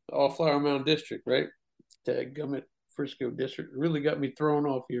 you go. All Flower Mound District, right? Gummit Frisco District. Really got me thrown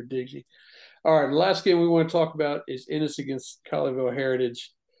off here, Diggsy. All right, the last game we want to talk about is Ennis against Colleyville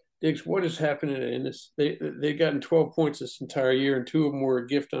Heritage. Diggs, what is happening at Ennis? They've gotten 12 points this entire year, and two of them were a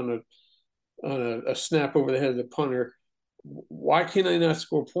gift on a snap over the head of the punter. Why can they not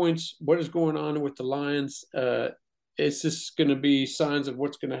score points? What is going on with the Lions? Is this going to be signs of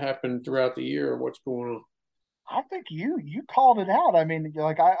what's going to happen throughout the year, or what's going on? I think you called it out. I mean,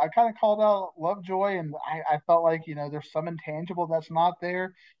 like I kind of called out Lovejoy, and I felt like there's some intangible that's not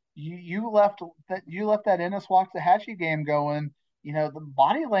there. You left that Ennis Waxahachie game going. The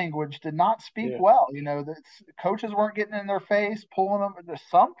body language did not speak Yeah. well. The coaches weren't getting in their face, pulling them. There's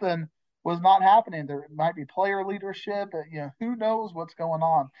something was not happening. There might be player leadership. Who knows what's going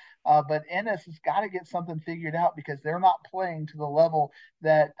on. But Ennis has got to get something figured out because they're not playing to the level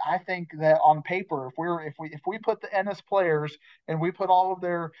that I think that on paper, if we put the Ennis players and we put all of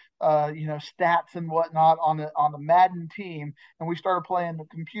their stats and whatnot on the Madden team and we started playing the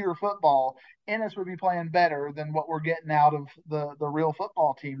computer football, Ennis would be playing better than what we're getting out of the real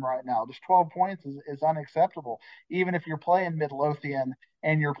football team right now. Just 12 points is unacceptable, even if you're playing Midlothian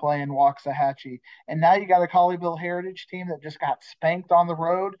and you're playing Waxahachie. And now you got a Colleyville Heritage team that just got spanked on the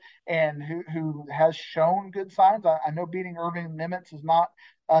road and who has shown good signs. I know beating Irving Nimitz is not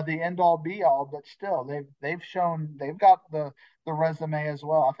the end all be all, but still they've shown they've got the resume as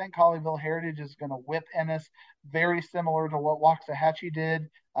well. I think Colleyville Heritage is going to whip Ennis, very similar to what Waxahachie did,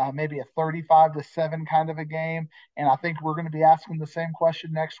 maybe a 35-7 kind of a game. And I think we're going to be asking the same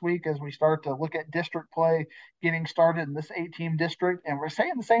question next week as we start to look at district play getting started in this 8-team district. And we're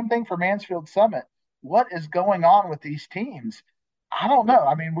saying the same thing for Mansfield Summit. What is going on with these teams? I don't know.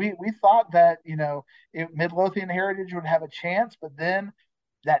 I mean, we thought that Midlothian Heritage would have a chance, but then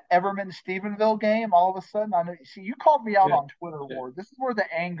that Everman Stephenville game, all of a sudden, I know. See, you called me out Yeah, on Twitter, yeah. Ward. This is where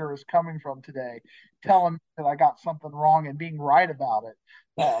the anger is coming from today, telling me that I got something wrong and being right about it.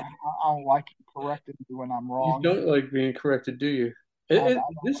 I don't like you correcting me when I'm You wrong. don't like being corrected, do you? I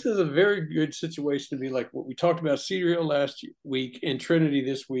This is a very good situation to be like what we talked about Cedar Hill last week and Trinity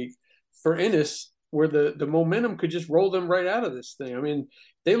this week for Ennis, where the momentum could just roll them right out of this thing. I mean,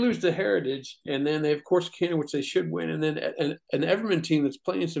 they lose to Heritage, and then they have Corsicana, which they should win, and then an Everman team that's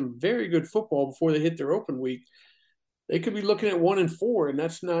playing some very good football before they hit their open week. They could be looking at 1-4, and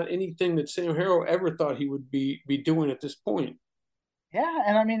that's not anything that Sam Harrell ever thought he would be doing at this point. Yeah,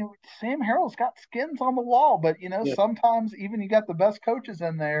 and I mean, Sam Harrell's got skins on the wall, but Yeah. sometimes even you got the best coaches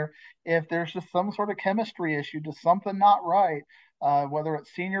in there, if there's just some sort of chemistry issue, just something not right, whether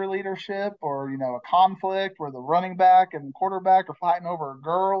it's senior leadership or a conflict where the running back and quarterback are fighting over a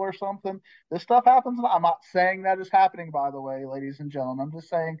girl or something, this stuff happens. I'm not saying that is happening, by the way, ladies and gentlemen. I'm just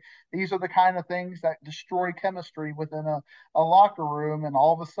saying these are the kind of things that destroy chemistry within a locker room, and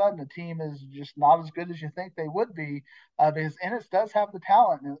all of a sudden a team is just not as good as you think they would be because Ennis does have the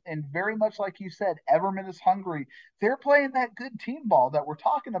talent, and very much like you said, Everman is hungry. They're playing that good team ball that we're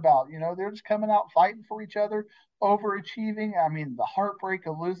talking about. They're just coming out fighting for each other, overachieving. I mean, the heartbreak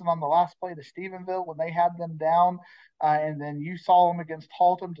of losing on the last play to Stephenville when they had them down, and then you saw them against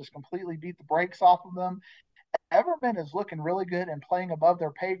Haltom just completely beat the brakes off of them. Everman is looking really good and playing above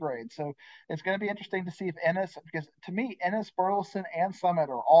their pay grade. So it's going to be interesting to see if Ennis, because to me, Ennis, Burleson, and Summit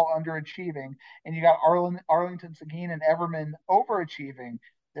are all underachieving, and you got Arlington, Seguin, and Everman overachieving.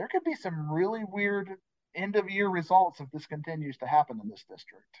 There could be some really weird end of year results if this continues to happen in this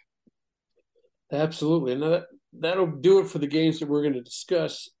district. Absolutely. And that'll do it for the games that we're going to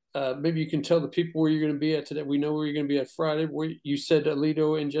discuss. Maybe you can tell the people where you're going to be at today. We know where you're going to be at Friday. Where you said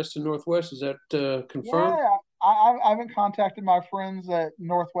Aledo and Justin Northwest. Is that confirmed? Yeah, I haven't contacted my friends at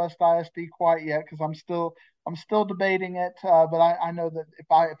Northwest ISD quite yet because I'm still debating it. But I know that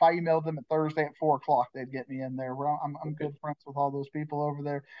if I emailed them at Thursday at 4 o'clock, they'd get me in there. Well, I'm Okay. good friends with all those people over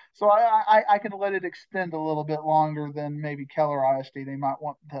there, so I can let it extend a little bit longer than maybe Keller ISD. They might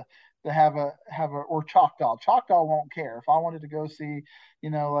want to have a or Choctaw. Choctaw won't care if I wanted to go see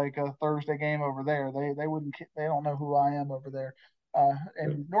like a Thursday game over there. They wouldn't. They don't know who I am over there.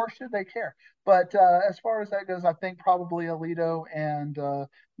 And nor should they care. But as far as that goes, I think probably Aledo and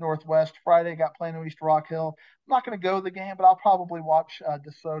Northwest. Friday got Plano East Rock Hill. I'm not going to go to the game, but I'll probably watch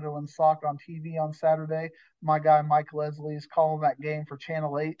DeSoto and Sauk on TV on Saturday. My guy Mike Leslie is calling that game for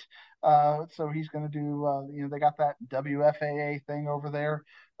Channel 8. So he's going to do, they got that WFAA thing over there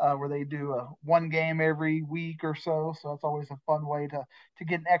where they do one game every week or so. So it's always a fun way to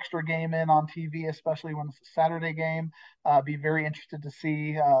get an extra game in on TV, especially when it's a Saturday game. Be very interested to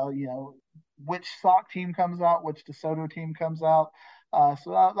see, which Sauk team comes out, which DeSoto team comes out.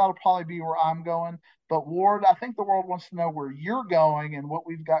 So that'll probably be where I'm going. But Ward, I think the world wants to know where you're going and what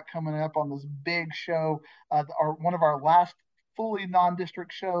we've got coming up on this big show. One of our last fully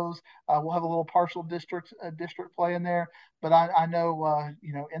non-district shows. We'll have a little partial district play in there, but I know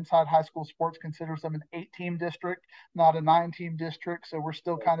Inside High School Sports considers them an 8-team district, not a 9-team district. So we're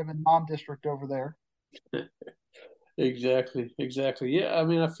still kind of in non-district over there. Exactly. Exactly. Yeah. I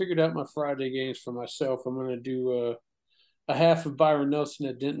mean, I figured out my Friday games for myself. I'm going to do a half of Byron Nelson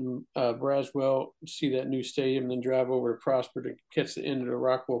at Denton Braswell, see that new stadium, and then drive over to Prosper to catch the end of the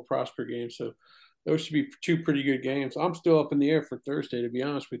Rockwell Prosper game. So those should be two pretty good games. I'm still up in the air for Thursday, to be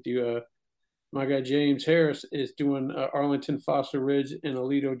honest with you. My guy James Harris is doing Arlington Foster Ridge and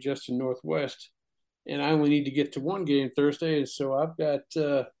Aledo Justin Northwest, and I only need to get to one game Thursday, and so I've got.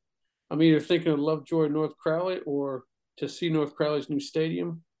 I'm either thinking of Lovejoy North Crowley or to see North Crowley's new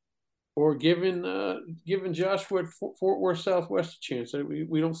stadium, or giving Joshua Fort Worth Southwest a chance.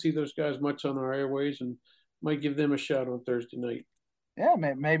 We don't see those guys much on our airways, and might give them a shot on Thursday night. Yeah,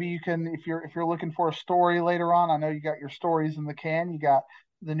 maybe you can if you're looking for a story later on. I know you got your stories in the can. You got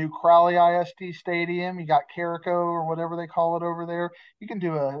the new Crowley ISD Stadium. You got Carico or whatever they call it over there. You can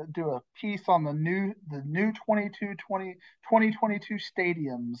do a piece on the new 2022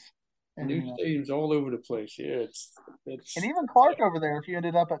 stadiums, and New stadiums all over the place. Yeah, and it's even Clark over there. If you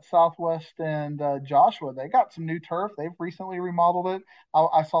ended up at Southwest and Joshua, they got some new turf. They've recently remodeled it.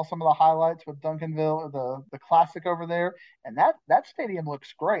 I saw some of the highlights with Duncanville, the Classic over there, and that stadium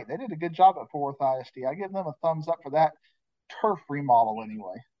looks great. They did a good job at Fort Worth ISD. I give them a thumbs up for that turf remodel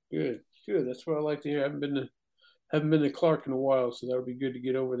anyway. good. Good. That's what I like to hear. I haven't been to Clark in a while, so that would be good to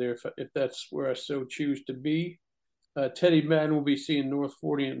get over there if that's where I so choose to be. Teddy Madden will be seeing North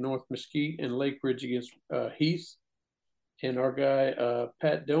 40 at North Mesquite and Lake Ridge against Heath. And our guy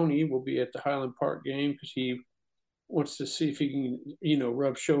Pat Doney will be at the Highland Park game because he wants to see if he can,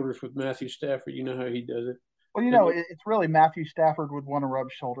 rub shoulders with Matthew Stafford. You know how he does it. Well, it's really Matthew Stafford would want to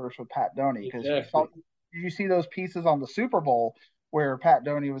rub shoulders with Pat Doney because Exactly. you see those pieces on the Super Bowl where Pat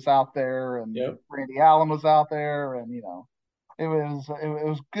Doney was out there and Yep. Randy Allen was out there, and it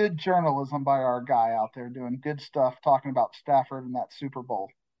was good journalism by our guy out there doing good stuff talking about Stafford and that Super Bowl.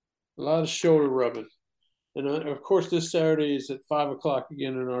 A lot of shoulder rubbing. And of course, this Saturday is at 5 o'clock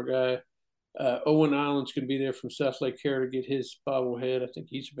again, and our guy Owen Island's going to be there from South Lake Care to get his bobblehead. I think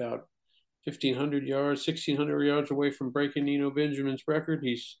he's about 1,500 yards, 1,600 yards away from breaking Nino Benjamin's record.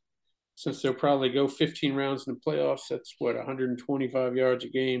 Since they'll probably go 15 rounds in the playoffs, that's what 125 yards a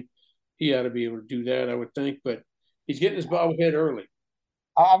game. He ought to be able to do that, I would think. But he's getting his bobblehead early.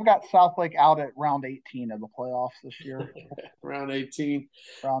 I've got Southlake out at round 18 of the playoffs this year. Round 18.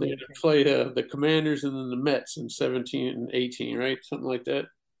 Round They 18. play the Commanders and then the Mets in 17 and 18, right? Something like that.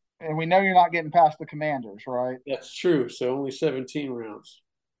 And we know you're not getting past the Commanders, right? That's true. So only 17 rounds.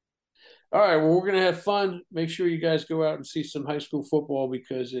 All right. Well, we're going to have fun. Make sure you guys go out and see some high school football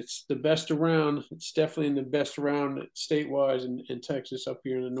because it's the best around. It's definitely the best around statewide in Texas up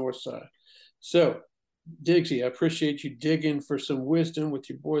here in the north side. So, Diggsy, I appreciate you digging for some wisdom with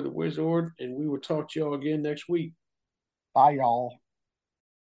your boy, the Wizard, and we will talk to y'all again next week. Bye, y'all.